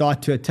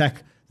start to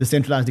attack the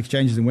centralized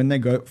exchanges and when they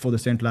go for the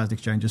centralized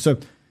exchanges. So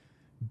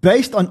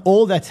based on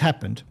all that's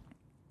happened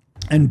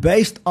and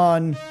based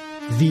on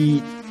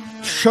the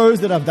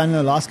shows that I've done in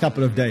the last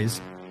couple of days,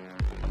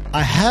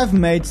 I have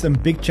made some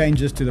big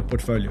changes to the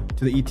portfolio,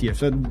 to the ETF.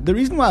 So the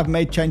reason why I've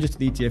made changes to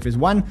the ETF is,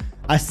 one,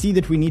 I see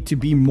that we need to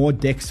be more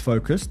DEX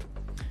focused.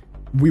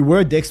 We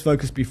were DEX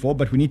focused before,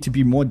 but we need to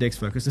be more DEX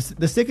focused.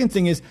 The second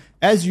thing is,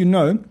 as you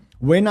know,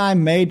 when I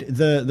made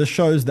the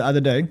shows the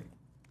other day,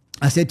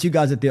 I said to you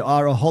guys that there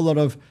are a whole lot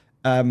of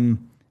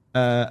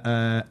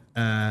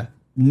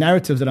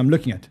narratives that I'm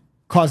looking at.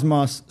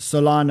 Cosmos,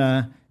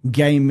 Solana,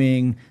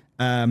 gaming.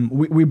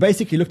 We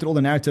basically looked at all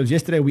the narratives.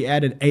 Yesterday, we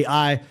added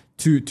AI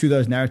to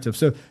those narratives.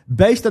 So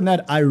based on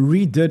that, I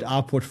redid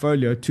our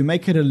portfolio to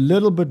make it a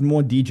little bit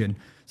more degen.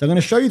 So I'm going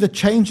to show you the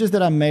changes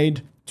that I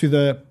made to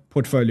the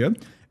portfolio.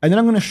 And then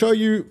I'm going to show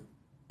you,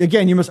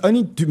 again, you must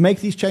only make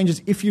these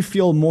changes if you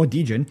feel more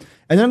degen.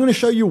 And then I'm going to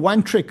show you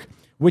one trick,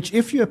 which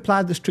if you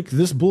apply this trick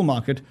this bull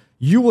market,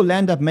 you will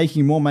end up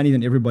making more money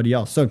than everybody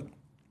else. So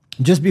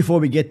just before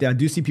we get there, I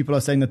do see people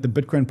are saying that the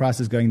Bitcoin price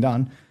is going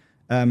down.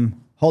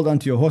 Hold on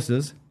to your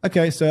horses.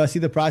 Okay, so I see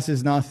the price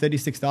is now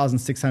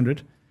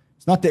 36,600.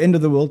 It's not the end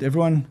of the world.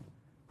 Everyone,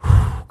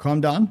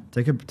 calm down.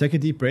 Take a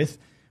deep breath.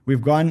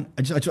 We've gone.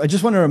 I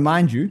just want to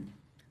remind you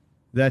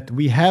that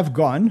we have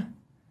gone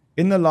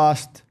in the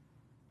last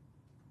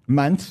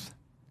month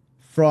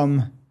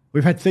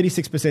we've had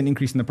 36%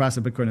 increase in the price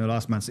of Bitcoin in the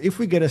last month. So if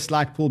we get a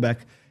slight pullback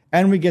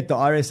and we get the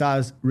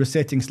RSIs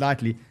resetting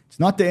slightly, it's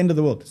not the end of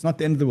the world. It's not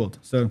the end of the world.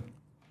 So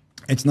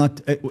it's not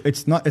the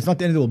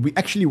end of the world. We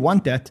actually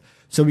want that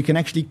so we can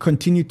actually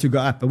continue to go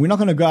up. But we're not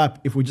going to go up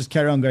if we just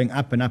carry on going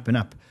up and up and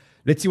up.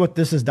 Let's see what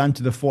this has done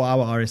to the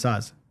 4-hour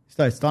RSIs.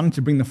 So it's starting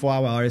to bring the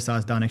 4-hour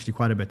RSIs down actually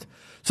quite a bit.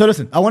 So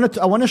listen, I want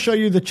to show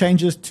you the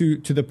changes to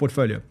the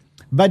portfolio.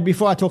 But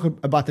before I talk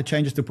about the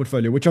changes to the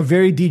portfolio, which are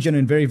very degen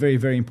and very, very,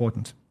 very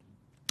important,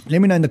 let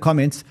me know in the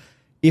comments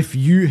if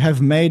you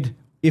have made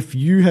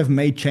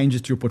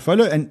changes to your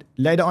portfolio. And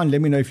later on,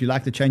 let me know if you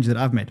like the changes that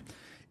I've made.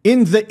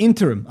 In the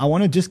interim, I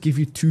want to just give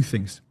you two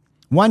things.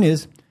 One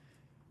is,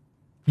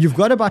 you've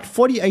got about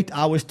 48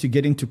 hours to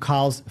get into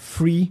Kyle's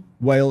free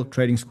whale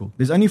trading school.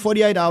 There's only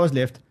 48 hours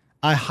left.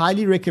 I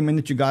highly recommend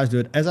that you guys do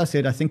it. As I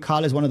said, I think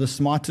Kyle is one of the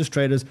smartest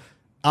traders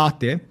out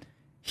there.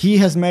 He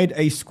has made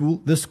a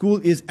school. The school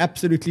is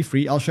absolutely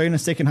free. I'll show you in a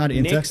second how to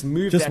enter. Next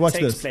move Just that watch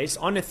takes this. place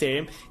on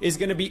Ethereum is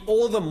going to be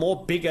all the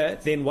more bigger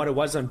than what it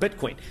was on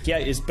Bitcoin. Here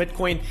is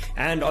Bitcoin,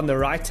 and on the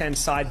right-hand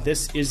side,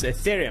 this is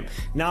Ethereum.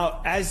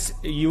 Now, as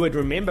you would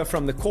remember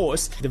from the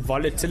course, the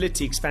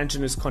volatility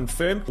expansion is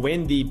confirmed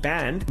when the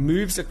band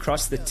moves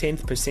across the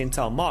 10th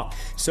percentile mark.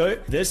 So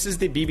this is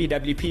the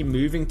BBWP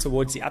moving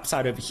towards the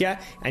upside over here,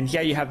 and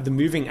here you have the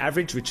moving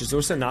average, which is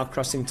also now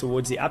crossing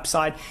towards the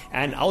upside,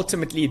 and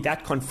ultimately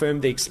that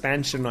confirmed the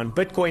expansion on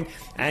Bitcoin,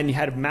 and you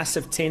had a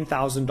massive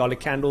 $10,000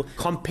 candle.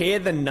 Compare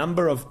the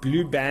number of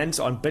blue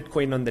bands on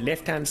Bitcoin on the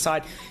left hand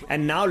side,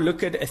 and now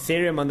look at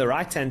Ethereum on the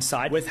right hand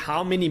side with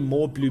how many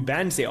more blue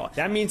bands there are.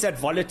 That means that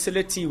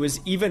volatility was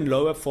even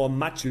lower for a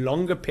much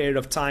longer period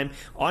of time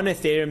on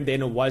Ethereum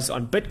than it was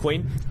on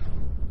Bitcoin.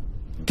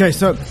 Okay,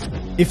 so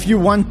if you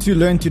want to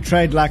learn to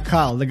trade like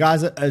Kyle, the guy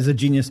is a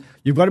genius.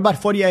 You've got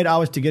about 48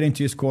 hours to get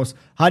into his course.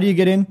 How do you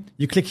get in?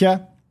 You click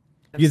here.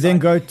 You then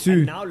go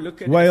to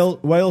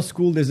Whale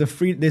School. There's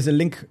a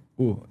link.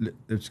 Oh,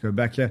 let's go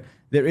back here.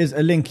 There is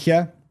a link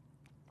here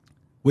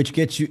which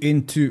gets you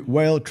into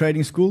Whale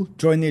Trading School.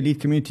 Join the elite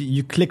community.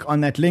 You click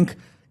on that link.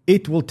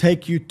 It will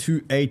take you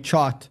to a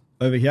chart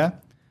over here,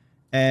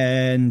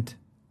 and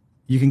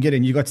you can get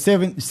in. You got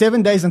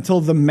seven days until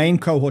the main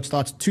cohort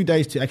starts. 2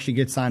 days to actually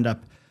get signed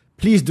up.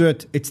 Please do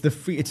it. It's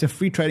a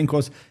free trading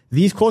course.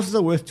 These courses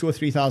are worth $2,000 or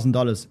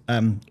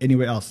 $3,000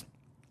 anywhere else.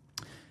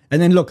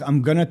 And then look,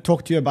 I'm going to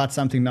talk to you about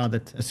something now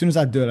that as soon as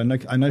I do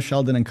it, I know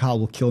Sheldon and Kyle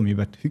will kill me,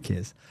 but who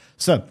cares?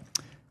 So,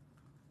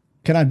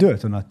 can I do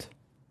it or not?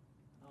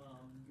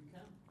 You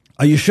can.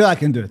 Are you sure I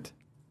can do it?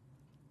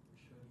 I'm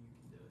sure you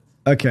can do it.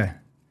 Okay.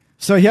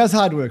 So here's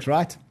how it works,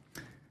 right?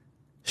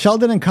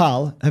 Sheldon and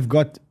Kyle have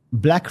got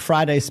Black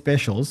Friday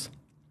specials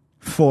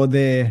for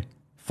their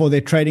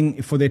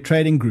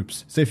trading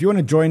groups. So if you want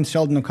to join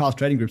Sheldon and Kyle's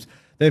trading groups,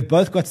 they've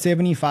both got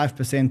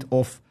 75%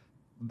 off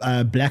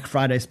Black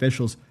Friday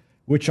specials,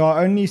 which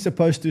are only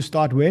supposed to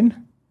start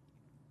when?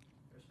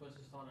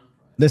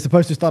 They're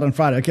supposed to start on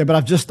Friday. Okay, but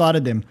I've just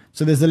started them.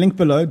 So there's a link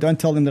below. Don't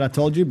tell them that I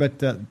told you, but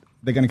they're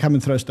going to come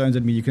and throw stones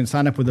at me. You can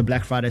sign up with the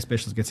Black Friday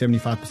specials, get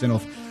 75%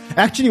 off.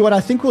 Actually, what I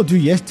think we'll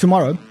do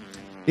tomorrow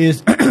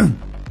is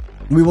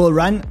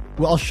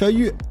I'll show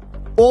you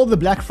all the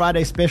Black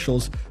Friday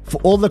specials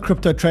for all the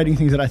crypto trading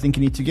things that I think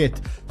you need to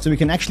get. So we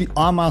can actually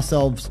arm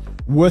ourselves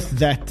with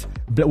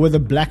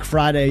the Black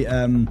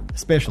Friday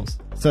specials.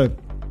 So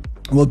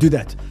we'll do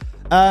that.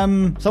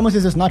 Someone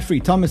says it's not free.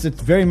 Thomas, it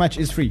very much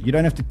is free. You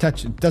don't have to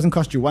touch it. It doesn't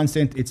cost you 1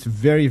 cent. It's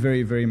very,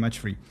 very, very much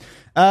free.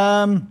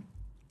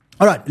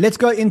 All right, let's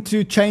go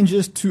into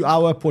changes to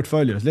our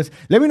portfolios.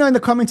 Let me know in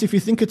the comments if you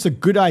think it's a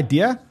good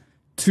idea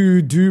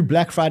to do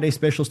Black Friday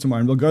specials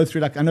tomorrow. And we'll go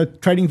through, I know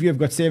TradingView have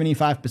got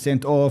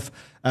 75% off.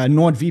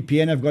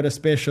 NordVPN have got a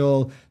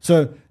special.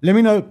 So let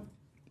me know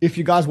if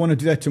you guys want to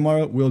do that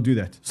tomorrow. We'll do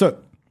that. So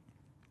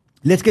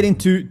let's get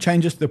into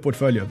changes to the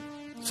portfolio.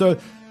 So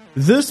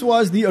this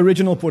was the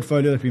original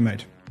portfolio that we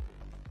made.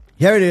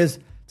 Here it is.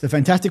 It's a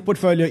fantastic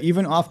portfolio.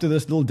 Even after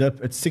this little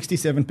dip, it's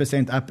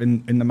 67% up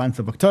in the month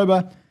of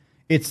October.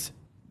 It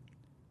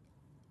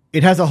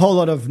has a whole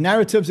lot of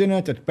narratives in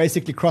it. It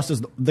basically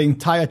crosses the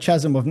entire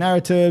chasm of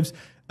narratives.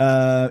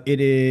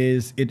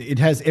 It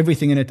has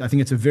everything in it. I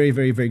think it's a very,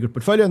 very, very good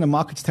portfolio. And the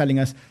market's telling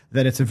us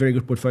that it's a very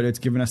good portfolio. It's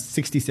given us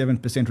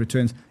 67%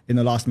 returns in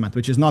the last month,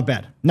 which is not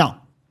bad.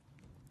 Now,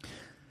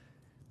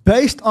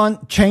 based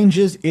on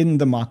changes in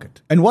the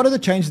market. And what are the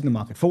changes in the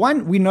market? For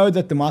one, we know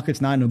that the market's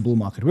now in a bull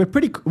market.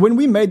 When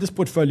we made this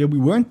portfolio, we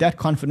weren't that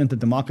confident that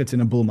the market's in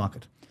a bull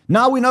market.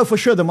 Now we know for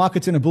sure the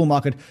market's in a bull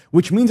market,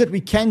 which means that we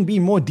can be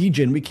more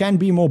degen, we can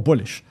be more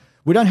bullish.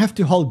 We don't have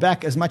to hold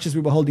back as much as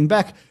we were holding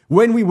back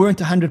when we weren't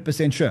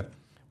 100% sure.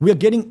 We are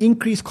getting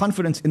increased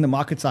confidence in the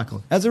market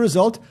cycle. As a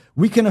result,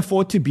 we can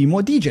afford to be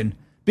more degen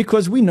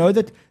because we know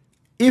that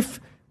if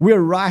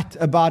we're right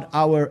about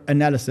our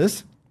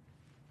analysis,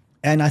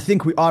 and I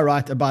think we are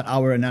right about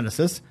our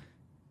analysis,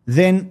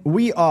 then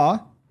we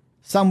are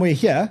somewhere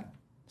here,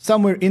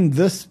 somewhere in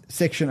this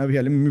section over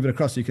here. Let me move it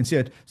across so you can see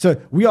it. So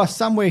we are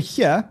somewhere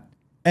here,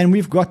 and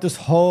we've got this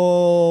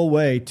whole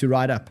way to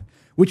ride up,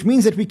 which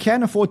means that we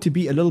can afford to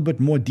be a little bit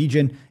more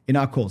degen in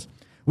our calls.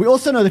 We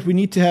also know that we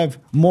need to have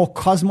more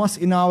Cosmos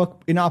in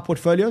our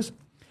portfolios.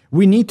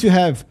 We need to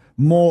have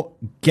more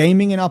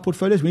gaming in our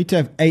portfolios. We need to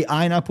have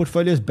AI in our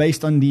portfolios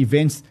based on the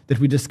events that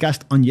we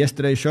discussed on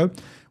yesterday's show.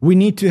 We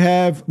need to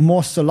have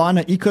more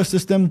Solana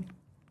ecosystem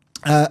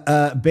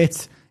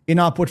bets in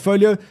our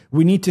portfolio.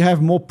 We need to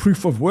have more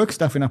proof of work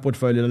stuff in our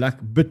portfolio,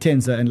 like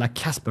Bittensor and like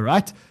Casper,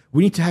 right?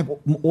 We need to have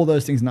all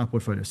those things in our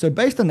portfolio. So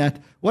based on that,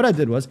 what I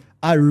did was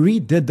I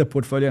redid the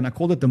portfolio and I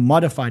called it the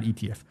modified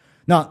ETF.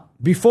 Now,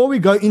 before we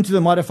go into the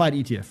modified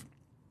ETF,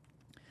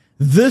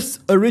 this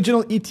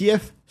original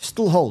ETF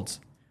still holds.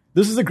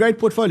 This is a great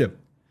portfolio.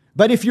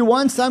 But if you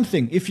want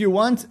something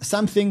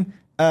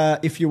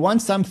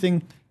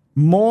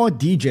more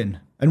degen,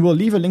 and we'll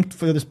leave a link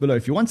for this below.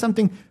 If you want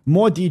something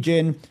more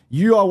degen,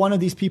 you are one of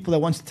these people that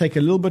wants to take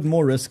a little bit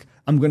more risk.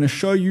 I'm going to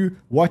show you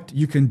what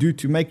you can do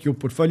to make your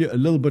portfolio a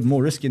little bit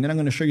more risky. And then I'm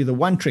going to show you the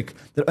one trick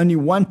that only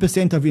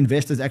 1% of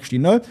investors actually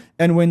know.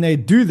 And when they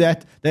do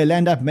that, they'll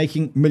end up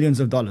making millions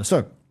of dollars.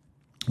 So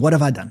what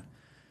have I done?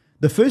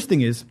 The first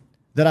thing is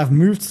that I've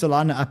moved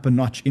Solana up a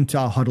notch into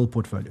our HODL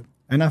portfolio.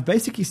 And I've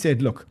basically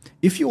said, look,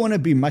 if you want to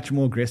be much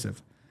more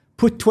aggressive,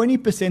 put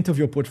 20% of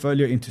your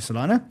portfolio into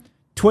Solana,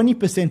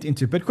 20%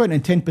 into Bitcoin,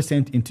 and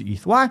 10% into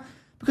ETH. Why?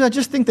 Because I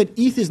just think that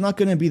ETH is not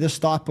going to be the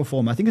star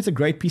performer. I think it's a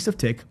great piece of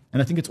tech,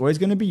 and I think it's always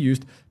going to be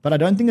used, but I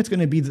don't think it's going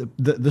to be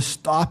the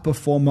star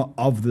performer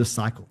of this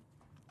cycle.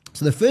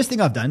 So the first thing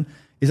I've done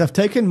is I've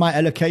taken my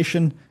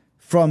allocation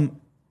from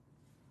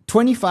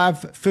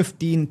 25,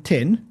 15,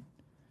 10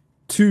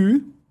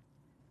 to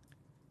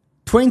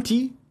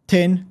 20,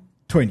 10,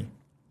 20.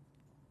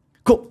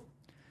 Cool.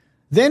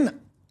 Then,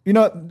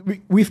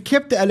 we've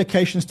kept the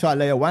allocations to our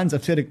layer ones.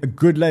 I've said a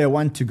good layer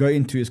one to go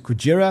into is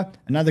Kujira,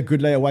 another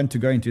good layer one to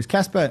go into is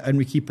Casper, and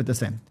we keep it the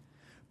same.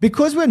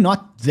 Because we're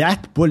not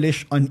that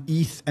bullish on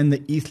ETH and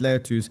the ETH layer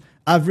twos,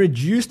 I've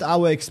reduced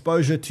our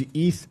exposure to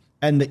ETH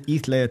and the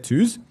ETH layer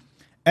twos.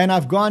 And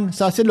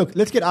so I said, look,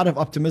 let's get out of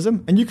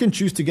optimism. And you can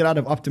choose to get out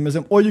of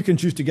optimism, or you can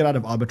choose to get out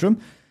of Arbitrum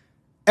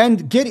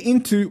and get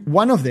into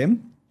one of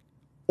them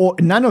or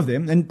none of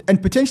them.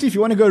 And potentially, if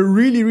you want to go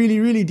really, really,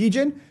 really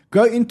degen,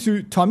 go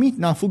into Tommy.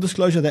 Now, full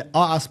disclosure, they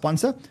are our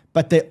sponsor,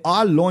 but they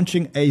are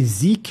launching a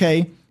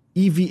ZK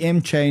EVM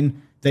chain.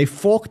 They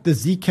forked the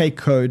ZK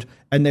code,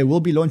 and they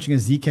will be launching a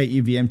ZK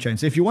EVM chain.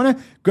 So if you want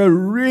to go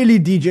really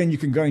degen, you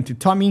can go into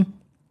Tommy.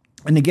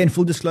 And again,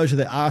 full disclosure,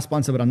 they are our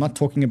sponsor, but I'm not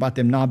talking about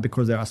them now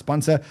because they're our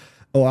sponsor.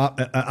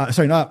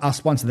 Not our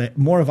sponsor. They're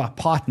more of our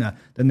partner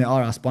than they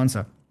are our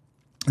sponsor.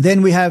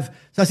 Then so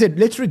I said,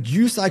 let's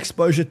reduce our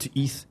exposure to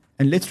ETH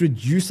and let's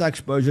reduce our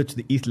exposure to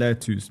the ETH layer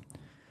 2s.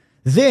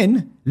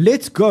 Then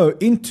let's go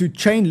into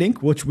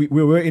Chainlink, which we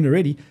were in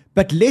already,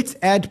 but let's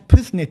add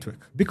Pyth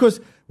Network, because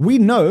we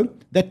know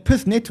that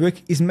Pyth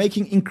Network is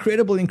making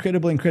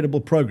incredible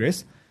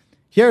progress.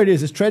 Here it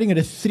is. It's trading at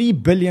a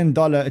 $3 billion.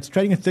 It's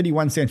trading at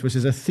 31 cents, which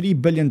is a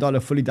 $3 billion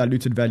fully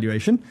diluted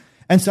valuation.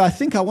 And so I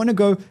think I want to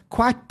go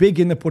quite big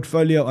in the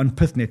portfolio on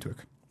Pyth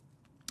Network.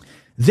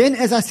 Then,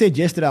 as I said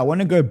yesterday, I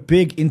want to go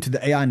big into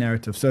the AI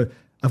narrative. So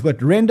I've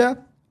got Render,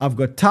 I've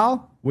got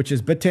Tau, which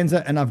is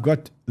BitTensor, and I've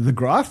got The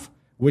Graph,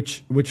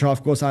 which are,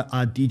 of course,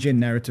 our degen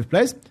narrative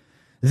plays.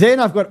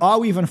 Then I've got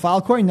Arweave and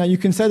Filecoin. Now, you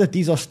can say that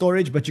these are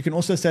storage, but you can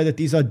also say that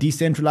these are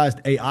decentralized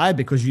AI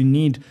because you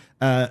need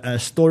a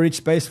storage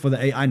space for the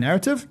AI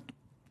narrative.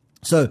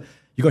 So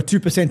you got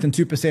 2% and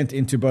 2%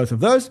 into both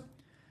of those.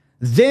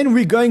 Then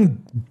we're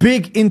going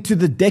big into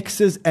the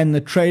DEXs and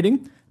the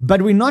trading,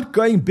 but we're not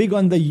going big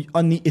on the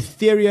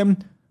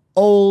Ethereum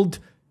old,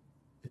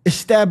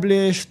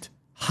 established,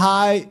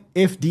 high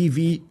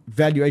FDV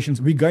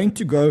valuations. We're going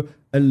to go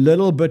a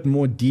little bit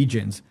more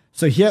degens.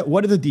 So here,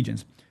 what are the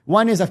degens?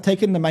 One is I've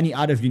taken the money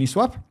out of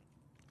Uniswap.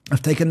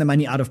 I've taken the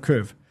money out of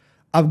Curve.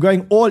 I'm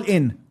going all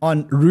in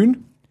on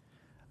Rune.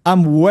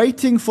 I'm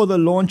waiting for the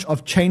launch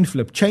of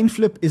Chainflip.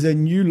 Chainflip is a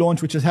new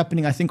launch which is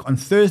happening, I think, on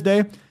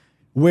Thursday,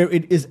 where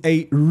it is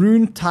a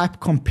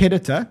Rune-type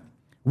competitor,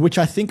 which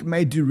I think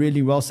may do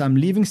really well. So I'm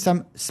leaving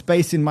some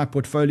space in my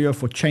portfolio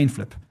for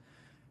Chainflip.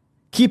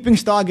 Keeping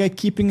Stargate,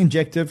 keeping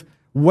Injective,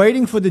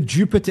 waiting for the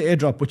Jupiter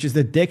airdrop, which is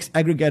the DEX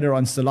aggregator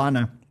on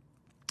Solana,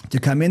 to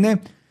come in there.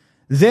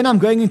 Then I'm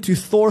going into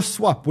Thor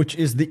Swap, which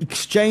is the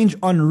exchange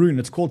on Rune.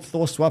 It's called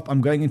Thor Swap.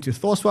 I'm going into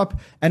Thor Swap,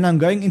 and I'm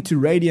going into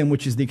Radium,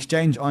 which is the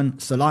exchange on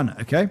Solana,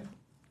 okay?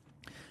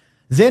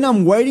 Then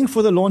I'm waiting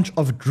for the launch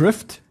of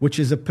Drift, which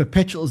is a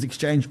perpetuals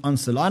exchange on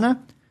Solana.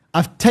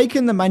 I've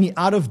taken the money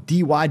out of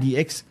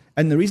DYDX,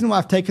 and the reason why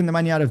I've taken the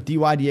money out of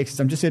DYDX is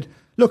I'm just said,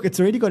 look, it's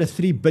already got a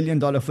 $3 billion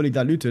fully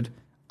diluted.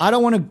 I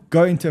don't want to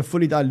go into a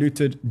fully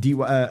diluted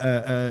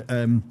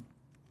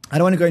I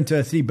don't want to go into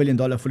a $3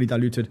 billion fully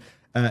diluted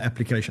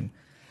application.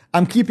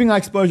 I'm keeping our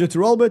exposure to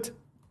Rollbit.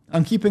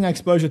 I'm keeping our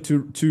exposure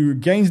to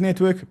Gains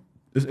Network.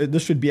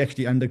 This should be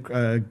actually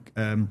under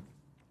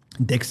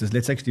Dex's.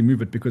 Let's actually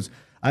move it because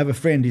I have a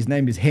friend. His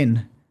name is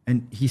Hen,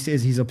 and he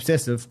says he's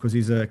obsessive because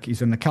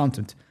he's an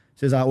accountant.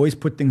 Says I always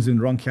put things in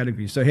the wrong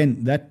categories. So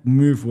Hen, that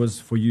move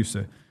was for you,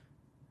 sir.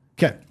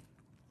 Okay.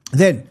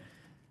 Then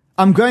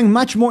I'm going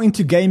much more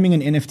into gaming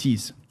and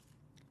NFTs.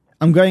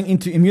 I'm going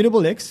into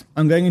Immutable X.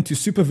 I'm going into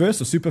Superverse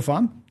or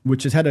Superfarm,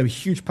 which has had a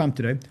huge pump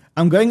today.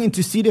 I'm going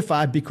into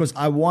Seedify because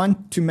I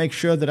want to make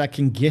sure that I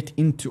can get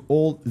into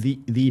all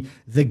the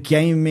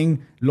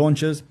gaming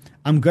launches.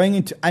 I'm going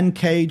into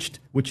Uncaged,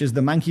 which is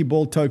the Monkey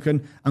Ball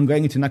token. I'm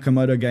going into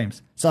Nakamoto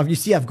Games. So you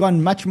see, I've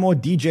gone much more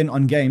degen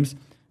on games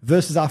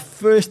versus our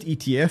first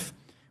ETF,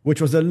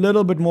 which was a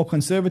little bit more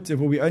conservative,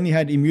 where we only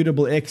had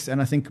Immutable X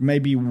and I think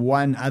maybe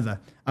one other.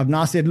 I've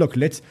now said, look,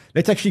 let's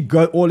actually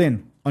go all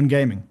in on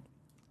gaming.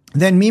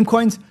 Then meme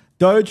coins,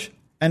 Doge,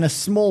 and a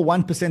small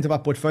 1% of our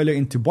portfolio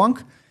into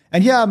Bonk.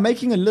 And here I'm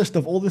making a list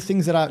of all the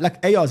things that are, like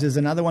AOS is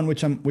another one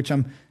which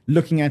I'm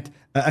looking at.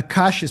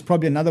 Akash is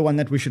probably another one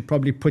that we should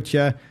probably put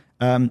here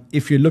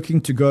if you're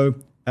looking to go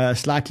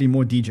slightly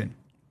more degen.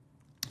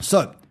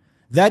 So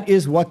that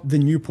is what the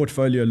new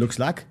portfolio looks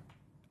like.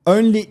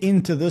 Only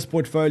into this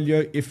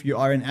portfolio if you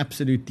are an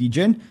absolute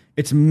degen.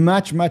 It's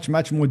much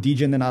more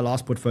degen than our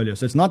last portfolio.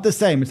 So it's not the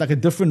same. It's like a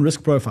different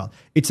risk profile.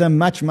 It's a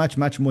much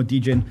more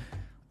degen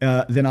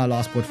than our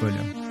last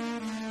portfolio.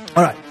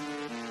 All right.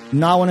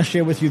 Now I want to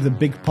share with you the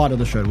big part of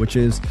the show, which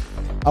is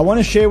I want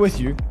to share with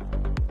you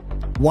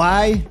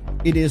why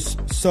it is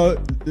so.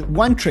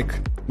 One trick,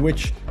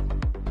 which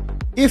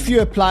if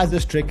you apply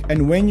this trick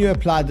and when you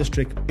apply this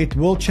trick, it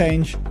will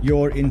change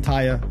your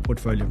entire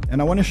portfolio.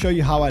 And I want to show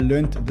you how I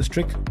learned this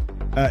trick.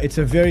 It's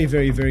a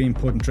very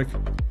important trick.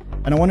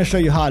 And I want to show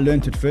you how I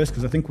learned it first,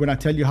 because I think when I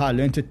tell you how I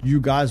learned it, you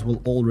guys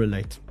will all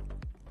relate.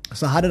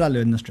 So how did I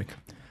learn this trick?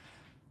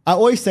 I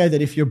always say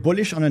that if you're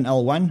bullish on an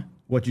L1,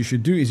 what you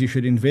should do is you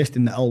should invest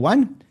in the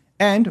L1.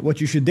 And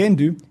what you should then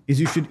do is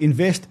you should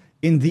invest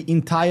in the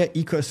entire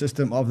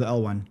ecosystem of the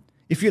L1.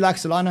 If you like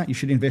Solana, you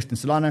should invest in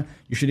Solana.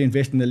 You should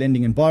invest in the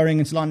lending and borrowing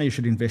in Solana. You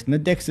should invest in the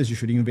DEXs. You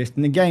should invest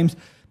in the games.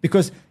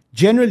 Because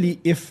generally,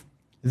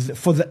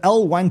 for the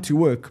L1 to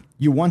work,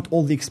 you want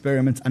all the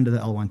experiments under the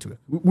L1 to work.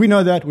 We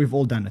know that. We've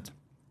all done it.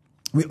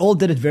 We all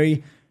did it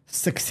very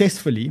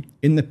successfully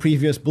in the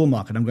previous bull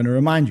market. I'm going to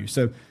remind you.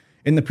 So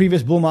in the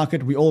previous bull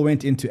market, we all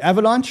went into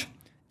Avalanche.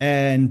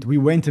 And we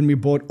went and we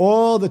bought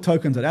all the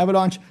tokens at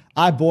Avalanche.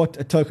 I bought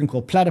a token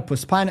called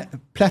Platypus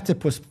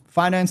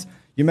Finance.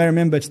 You may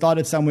remember it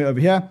started somewhere over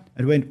here.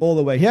 It went all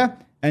the way here.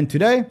 And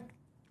today,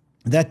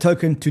 that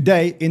token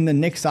today in the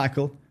next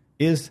cycle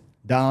is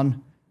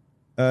down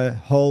a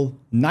whole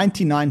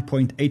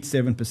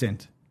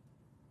 99.87%.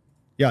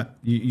 Yeah,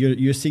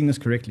 you're seeing this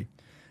correctly.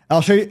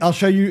 I'll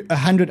show you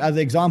 100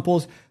 other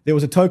examples. There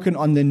was a token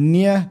on the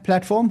Near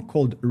platform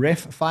called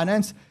Ref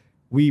Finance.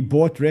 We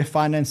bought Ref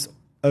Finance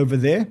over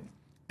there,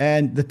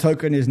 and the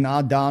token is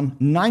now down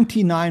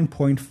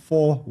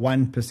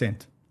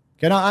 99.41%.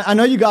 Okay, now I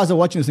know you guys are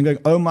watching this and going,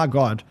 oh my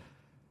God,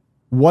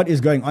 what is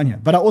going on here?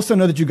 But I also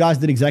know that you guys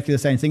did exactly the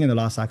same thing in the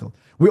last cycle.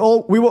 We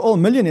were all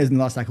millionaires in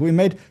the last cycle. We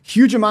made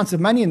huge amounts of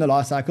money in the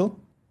last cycle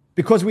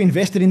because we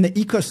invested in the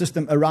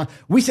ecosystem around.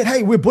 We said,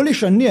 hey, we're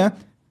bullish on Near,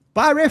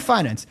 buy Rare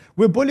Finance.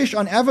 We're bullish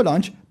on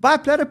Avalanche, buy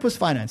Platypus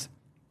Finance.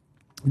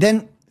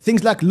 Then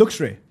things like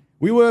LooksRare.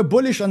 We were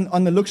bullish on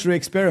the LooksRare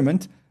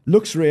experiment.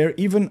 LooksRare,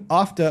 even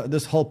after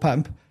this whole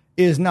pump,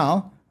 is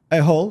now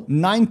a whole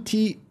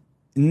 99%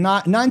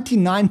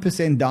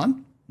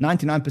 down.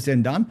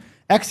 99% down.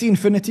 Axie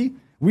Infinity,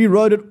 we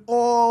rode it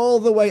all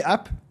the way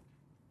up,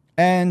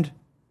 and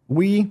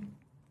we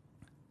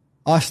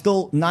are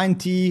still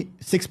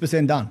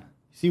 96% down.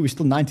 See, we're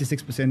still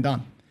 96%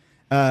 down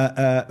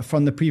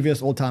from the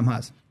previous all-time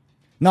highs.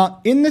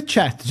 Now, in the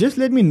chat, just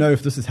let me know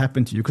if this has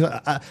happened to you, because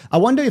I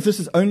wonder if this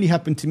has only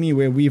happened to me,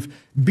 where we've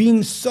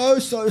been so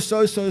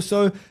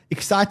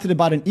excited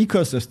about an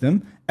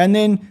ecosystem, and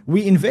then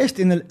we invest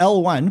in the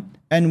L1,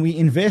 and we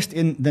invest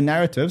in the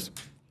narratives,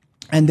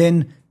 and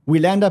then we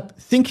land up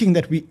thinking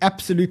that we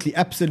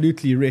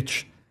absolutely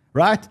rich,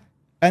 right?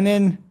 And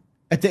then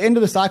at the end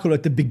of the cycle,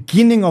 at the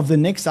beginning of the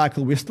next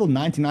cycle, we're still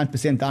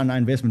 99% down our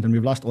investment and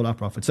we've lost all our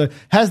profit. So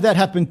has that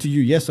happened to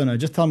you? Yes or no?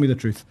 Just tell me the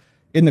truth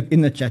in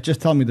the chat. Just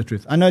tell me the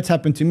truth. I know it's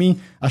happened to me.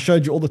 I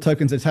showed you all the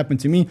tokens that's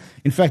happened to me.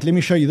 In fact, let me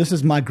show you. This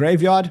is my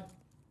graveyard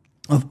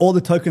of all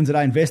the tokens that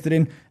I invested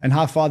in and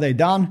how far they're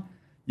down.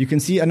 You can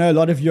see, I know a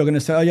lot of you are going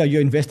to say, oh yeah,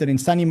 you invested in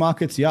Sunny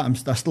markets. Yeah, I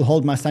still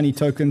hold my Sunny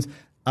tokens.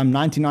 I'm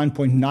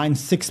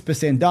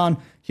 99.96% down.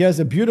 Here's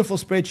a beautiful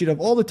spreadsheet of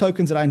all the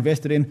tokens that I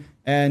invested in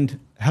and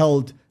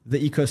held the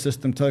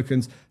ecosystem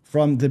tokens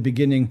from the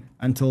beginning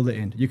until the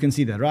end. You can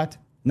see that, right?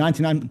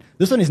 99.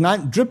 This one is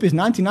Drip is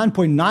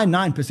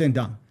 99.99%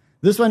 down.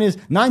 This one is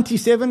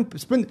 97.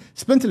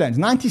 Splinterlands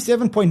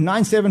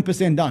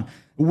 97.97% down.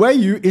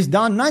 Wayu is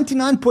down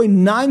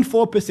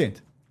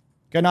 99.94%.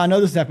 Okay, now I know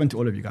this has happened to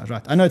all of you guys,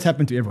 right? I know it's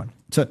happened to everyone.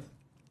 So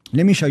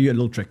let me show you a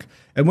little trick.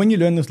 And when you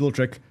learn this little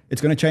trick,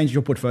 it's going to change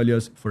your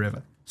portfolios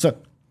forever. So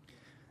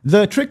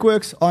the trick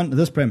works on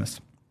this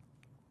premise.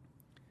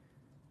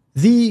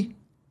 The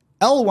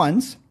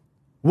L1s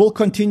will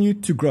continue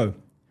to grow.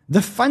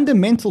 The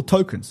fundamental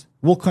tokens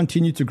will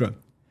continue to grow.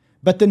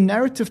 But the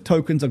narrative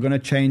tokens are going to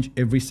change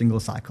every single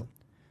cycle.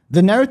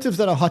 The narratives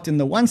that are hot in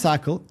the one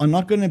cycle are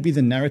not going to be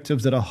the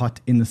narratives that are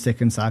hot in the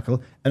second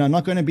cycle, and are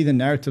not going to be the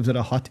narratives that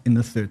are hot in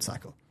the third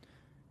cycle.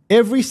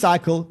 Every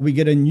cycle, we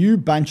get a new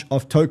bunch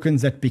of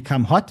tokens that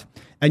become hot.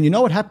 And you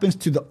know what happens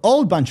to the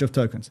old bunch of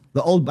tokens?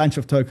 The old bunch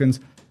of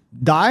tokens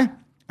die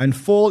and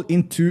fall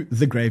into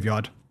the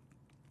graveyard.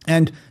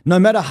 And no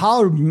matter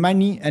how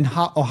money and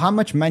how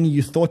much money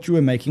you thought you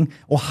were making,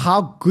 or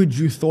how good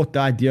you thought the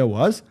idea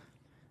was,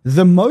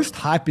 the most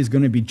hype is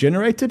going to be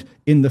generated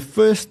in the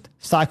first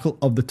cycle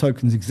of the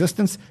token's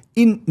existence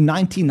in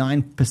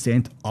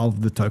 99%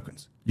 of the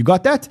tokens. You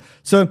got that?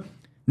 So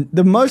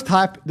the most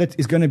hype that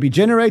is going to be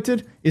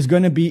generated is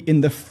going to be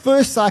in the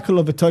first cycle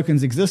of a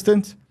token's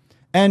existence,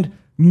 and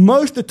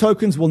most of the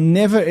tokens will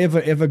never,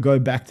 ever go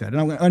back to that.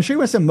 And I'm going to show you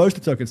what I say most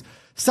of the tokens.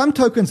 Some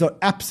tokens are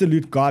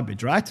absolute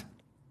garbage, right?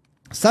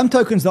 Some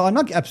tokens are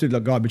not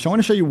absolute garbage. I want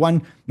to show you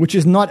one which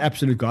is not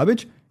absolute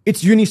garbage.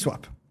 It's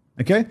Uniswap,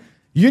 okay?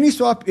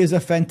 Uniswap is a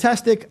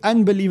fantastic,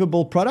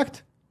 unbelievable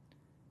product,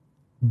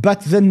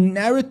 but the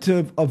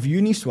narrative of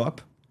Uniswap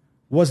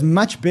was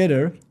much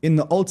better in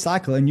the old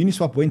cycle, and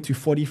Uniswap went to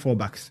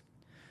 $44.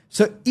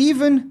 So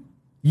even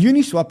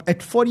Uniswap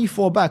at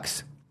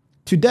 $44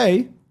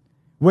 today,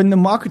 when the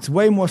market's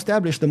way more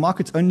established, the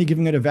market's only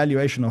giving it a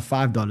valuation of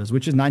 $5,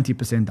 which is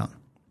 90% down.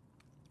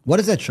 What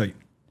does that show you?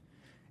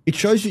 It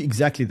shows you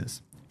exactly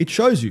this. It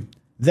shows you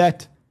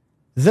that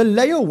the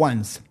layer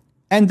ones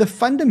and the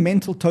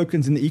fundamental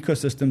tokens in the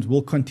ecosystems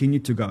will continue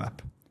to go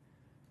up.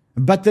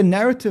 But the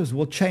narratives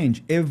will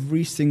change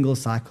every single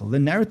cycle. The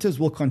narratives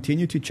will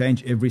continue to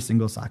change every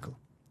single cycle.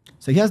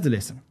 So here's the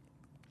lesson.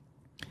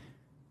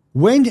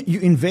 When you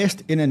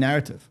invest in a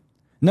narrative,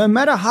 no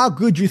matter how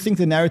good you think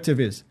the narrative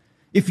is,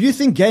 if you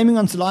think gaming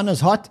on Solana is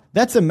hot,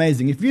 that's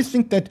amazing. If you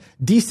think that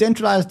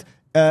decentralized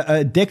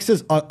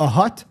DEXs are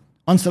hot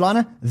on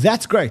Solana,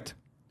 that's great.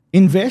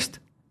 Invest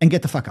and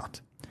get the fuck out.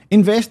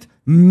 Invest,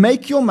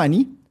 make your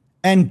money,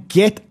 and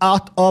get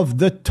out of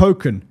the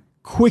token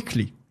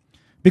quickly.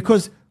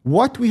 Because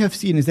what we have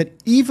seen is that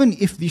even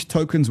if these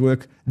tokens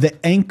work, they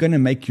ain't going to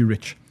make you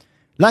rich.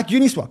 Like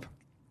Uniswap.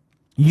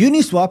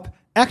 Uniswap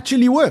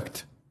actually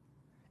worked.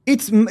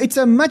 It's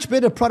a much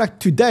better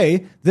product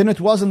today than it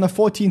was on the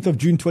 14th of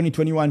June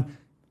 2021.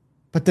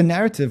 But the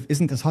narrative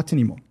isn't as hot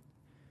anymore.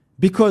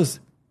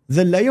 Because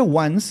the layer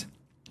ones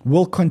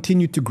will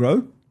continue to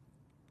grow.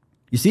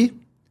 You see?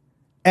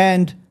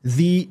 And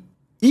the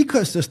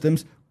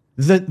ecosystems,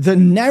 the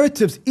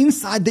narratives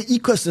inside the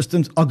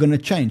ecosystems are going to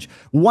change.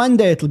 One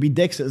day it'll be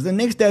DEXs, the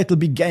next day it'll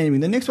be gaming,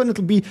 the next one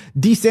it'll be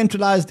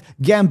decentralized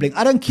gambling.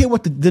 I don't care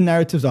what the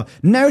narratives are.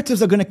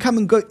 Narratives are going to come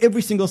and go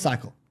every single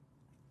cycle.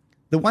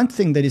 The one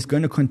thing that is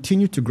going to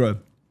continue to grow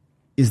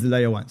is the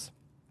layer ones.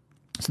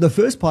 So the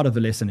first part of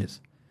the lesson is,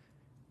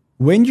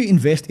 when you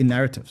invest in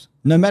narratives,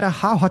 no matter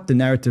how hot the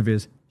narrative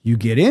is, you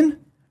get in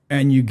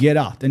and you get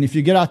out. And if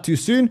you get out too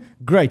soon,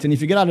 great. And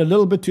if you get out a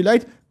little bit too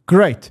late,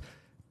 great.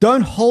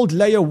 Don't hold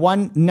layer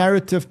one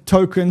narrative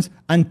tokens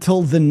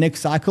until the next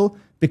cycle,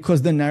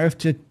 because the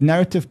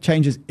narrative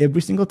changes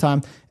every single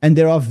time. And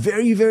there are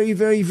very, very,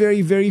 very,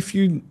 very, very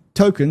few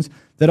tokens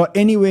that are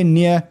anywhere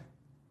near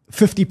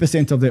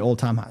 50% of their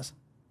all-time highs,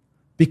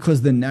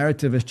 because the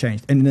narrative has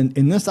changed. And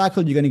in this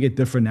cycle, you're going to get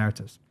different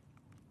narratives.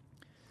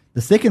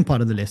 The second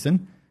part of the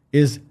lesson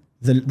is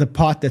the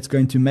part that's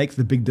going to make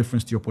the big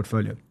difference to your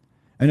portfolio.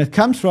 And it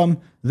comes from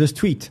this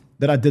tweet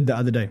that I did the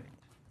other day.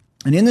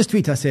 And in this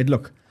tweet, I said,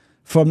 look,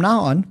 from now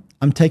on,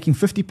 I'm taking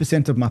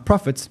 50% of my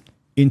profits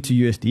into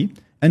USD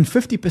and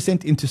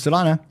 50% into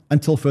Solana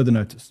until further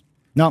notice.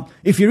 Now,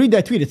 if you read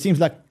that tweet, it seems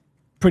like a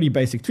pretty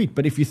basic tweet.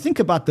 But if you think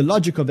about the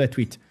logic of that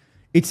tweet,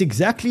 it's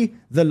exactly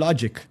the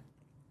logic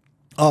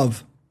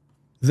of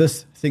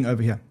this thing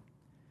over here.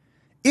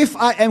 If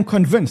I am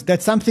convinced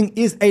that something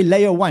is a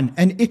layer one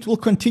and it will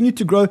continue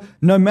to grow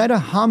no matter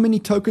how many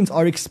tokens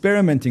are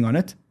experimenting on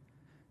it,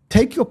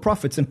 take your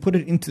profits and put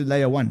it into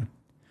layer one.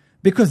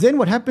 Because then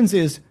what happens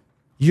is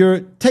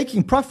you're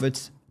taking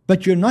profits,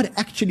 but you're not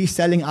actually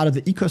selling out of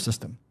the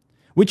ecosystem,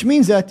 which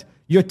means that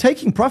you're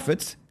taking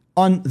profits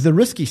on the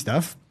risky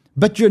stuff,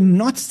 but you're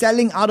not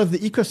selling out of the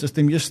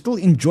ecosystem. You're still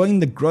enjoying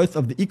the growth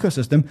of the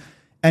ecosystem.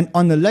 And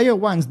on the layer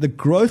ones, the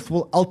growth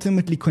will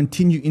ultimately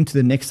continue into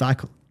the next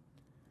cycle,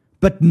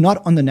 but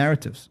not on the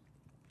narratives.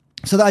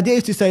 So the idea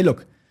is to say,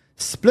 look,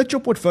 split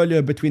your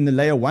portfolio between the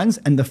layer ones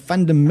and the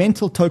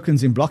fundamental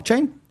tokens in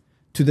blockchain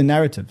to the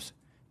narratives.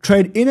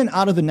 Trade in and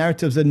out of the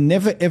narratives and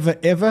never, ever,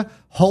 ever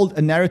hold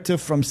a narrative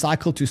from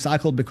cycle to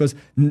cycle, because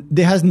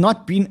there has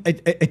not been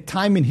a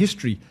time in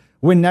history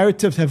when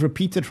narratives have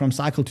repeated from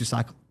cycle to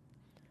cycle.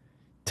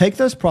 Take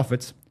those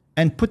profits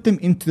and put them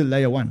into the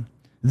layer one.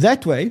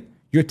 That way,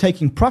 you're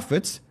taking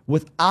profits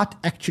without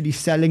actually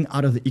selling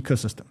out of the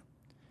ecosystem.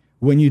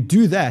 When you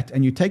do that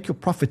and you take your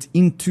profits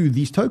into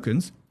these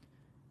tokens,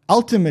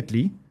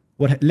 ultimately,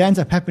 what lands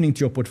up happening to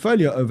your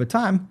portfolio over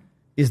time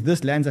is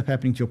this lands up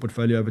happening to your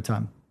portfolio over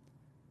time.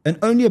 And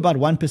only about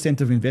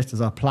 1% of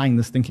investors are applying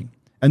this thinking.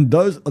 And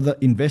those are the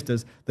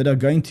investors that are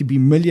going to be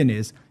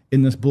millionaires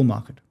in this bull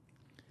market.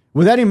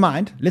 With that in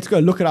mind, let's go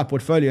look at our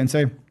portfolio and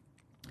say,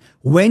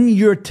 when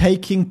you're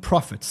taking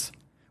profits,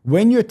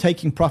 and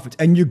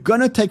you're going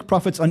to take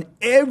profits on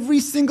every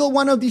single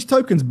one of these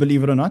tokens,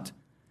 believe it or not,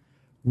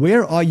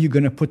 where are you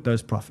going to put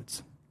those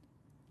profits?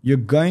 You're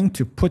going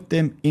to put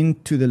them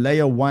into the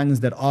layer ones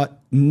that are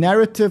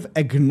narrative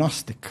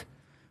agnostic.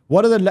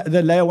 What are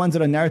the layer ones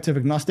that are narrative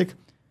agnostic?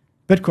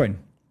 Bitcoin.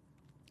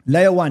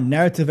 Layer one,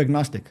 narrative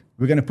agnostic.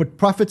 We're going to put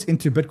profits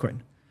into Bitcoin.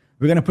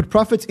 We're going to put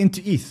profits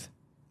into ETH.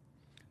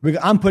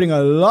 I'm putting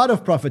a lot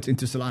of profits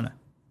into Solana.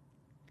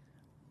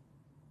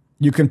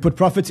 You can put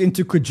profits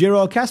into Kujira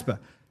or Casper.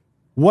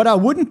 What I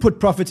wouldn't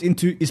put profits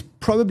into is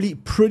probably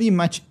pretty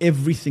much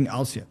everything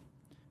else here,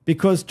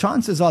 because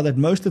chances are that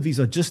most of these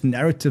are just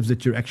narratives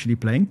that you're actually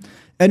playing.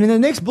 And in the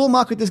next bull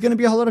market, there's going to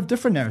be a whole lot of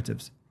different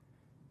narratives.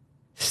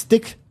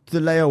 Stick to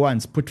the layer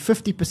ones. Put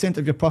 50%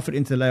 of your profit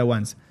into the layer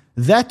ones.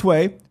 That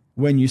way,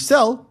 when you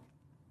sell,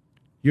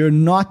 you're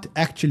not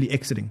actually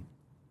exiting.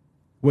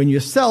 When you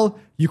sell,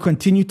 you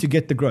continue to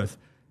get the growth.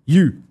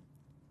 You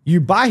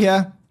buy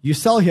here, you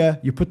sell here,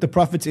 you put the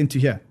profits into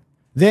here.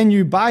 Then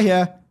you buy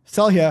here,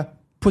 sell here,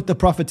 put the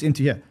profits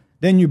into here.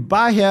 Then you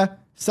buy here,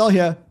 sell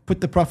here, put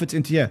the profits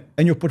into here.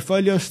 And your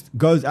portfolio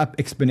goes up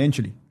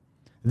exponentially.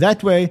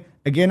 That way,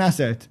 again, I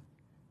said,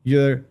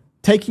 you're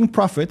taking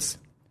profits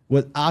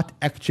without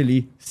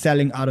actually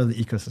selling out of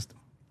the ecosystem.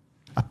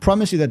 I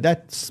promise you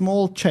that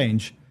small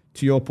change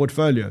to your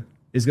portfolio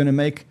is going to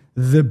make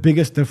the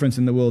biggest difference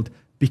in the world,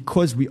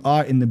 because we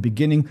are in the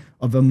beginning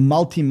of a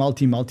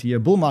multi-year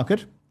bull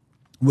market,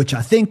 which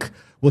I think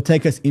will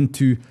take us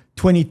into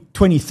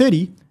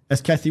 2030,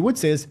 as Kathy Wood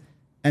says,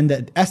 and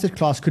that asset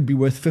class could be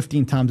worth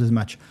 15 times as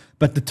much.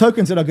 But the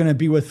tokens that are going to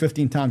be worth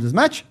 15 times as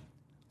much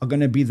are going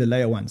to be the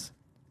layer ones.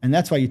 And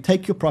that's why you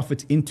take your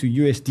profits into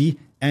USD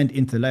and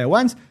into layer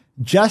ones,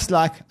 just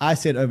like I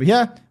said over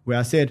here, where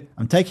I said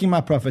I'm taking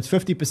my profits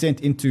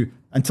 50% into,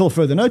 until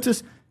further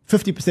notice,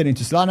 50%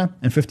 into Solana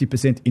and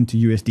 50% into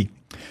USD.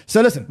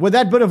 So listen, with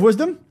that bit of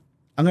wisdom,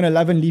 I'm going to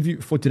love and leave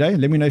you for today.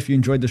 Let me know if you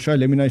enjoyed the show.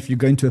 Let me know if you're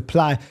going to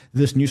apply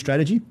this new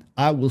strategy.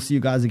 I will see you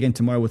guys again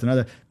tomorrow with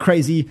another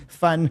crazy,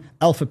 fun,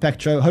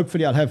 alpha-packed show.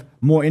 Hopefully I'll have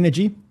more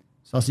energy.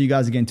 So I'll see you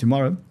guys again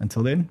tomorrow.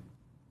 Until then,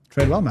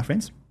 trade well, my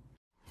friends.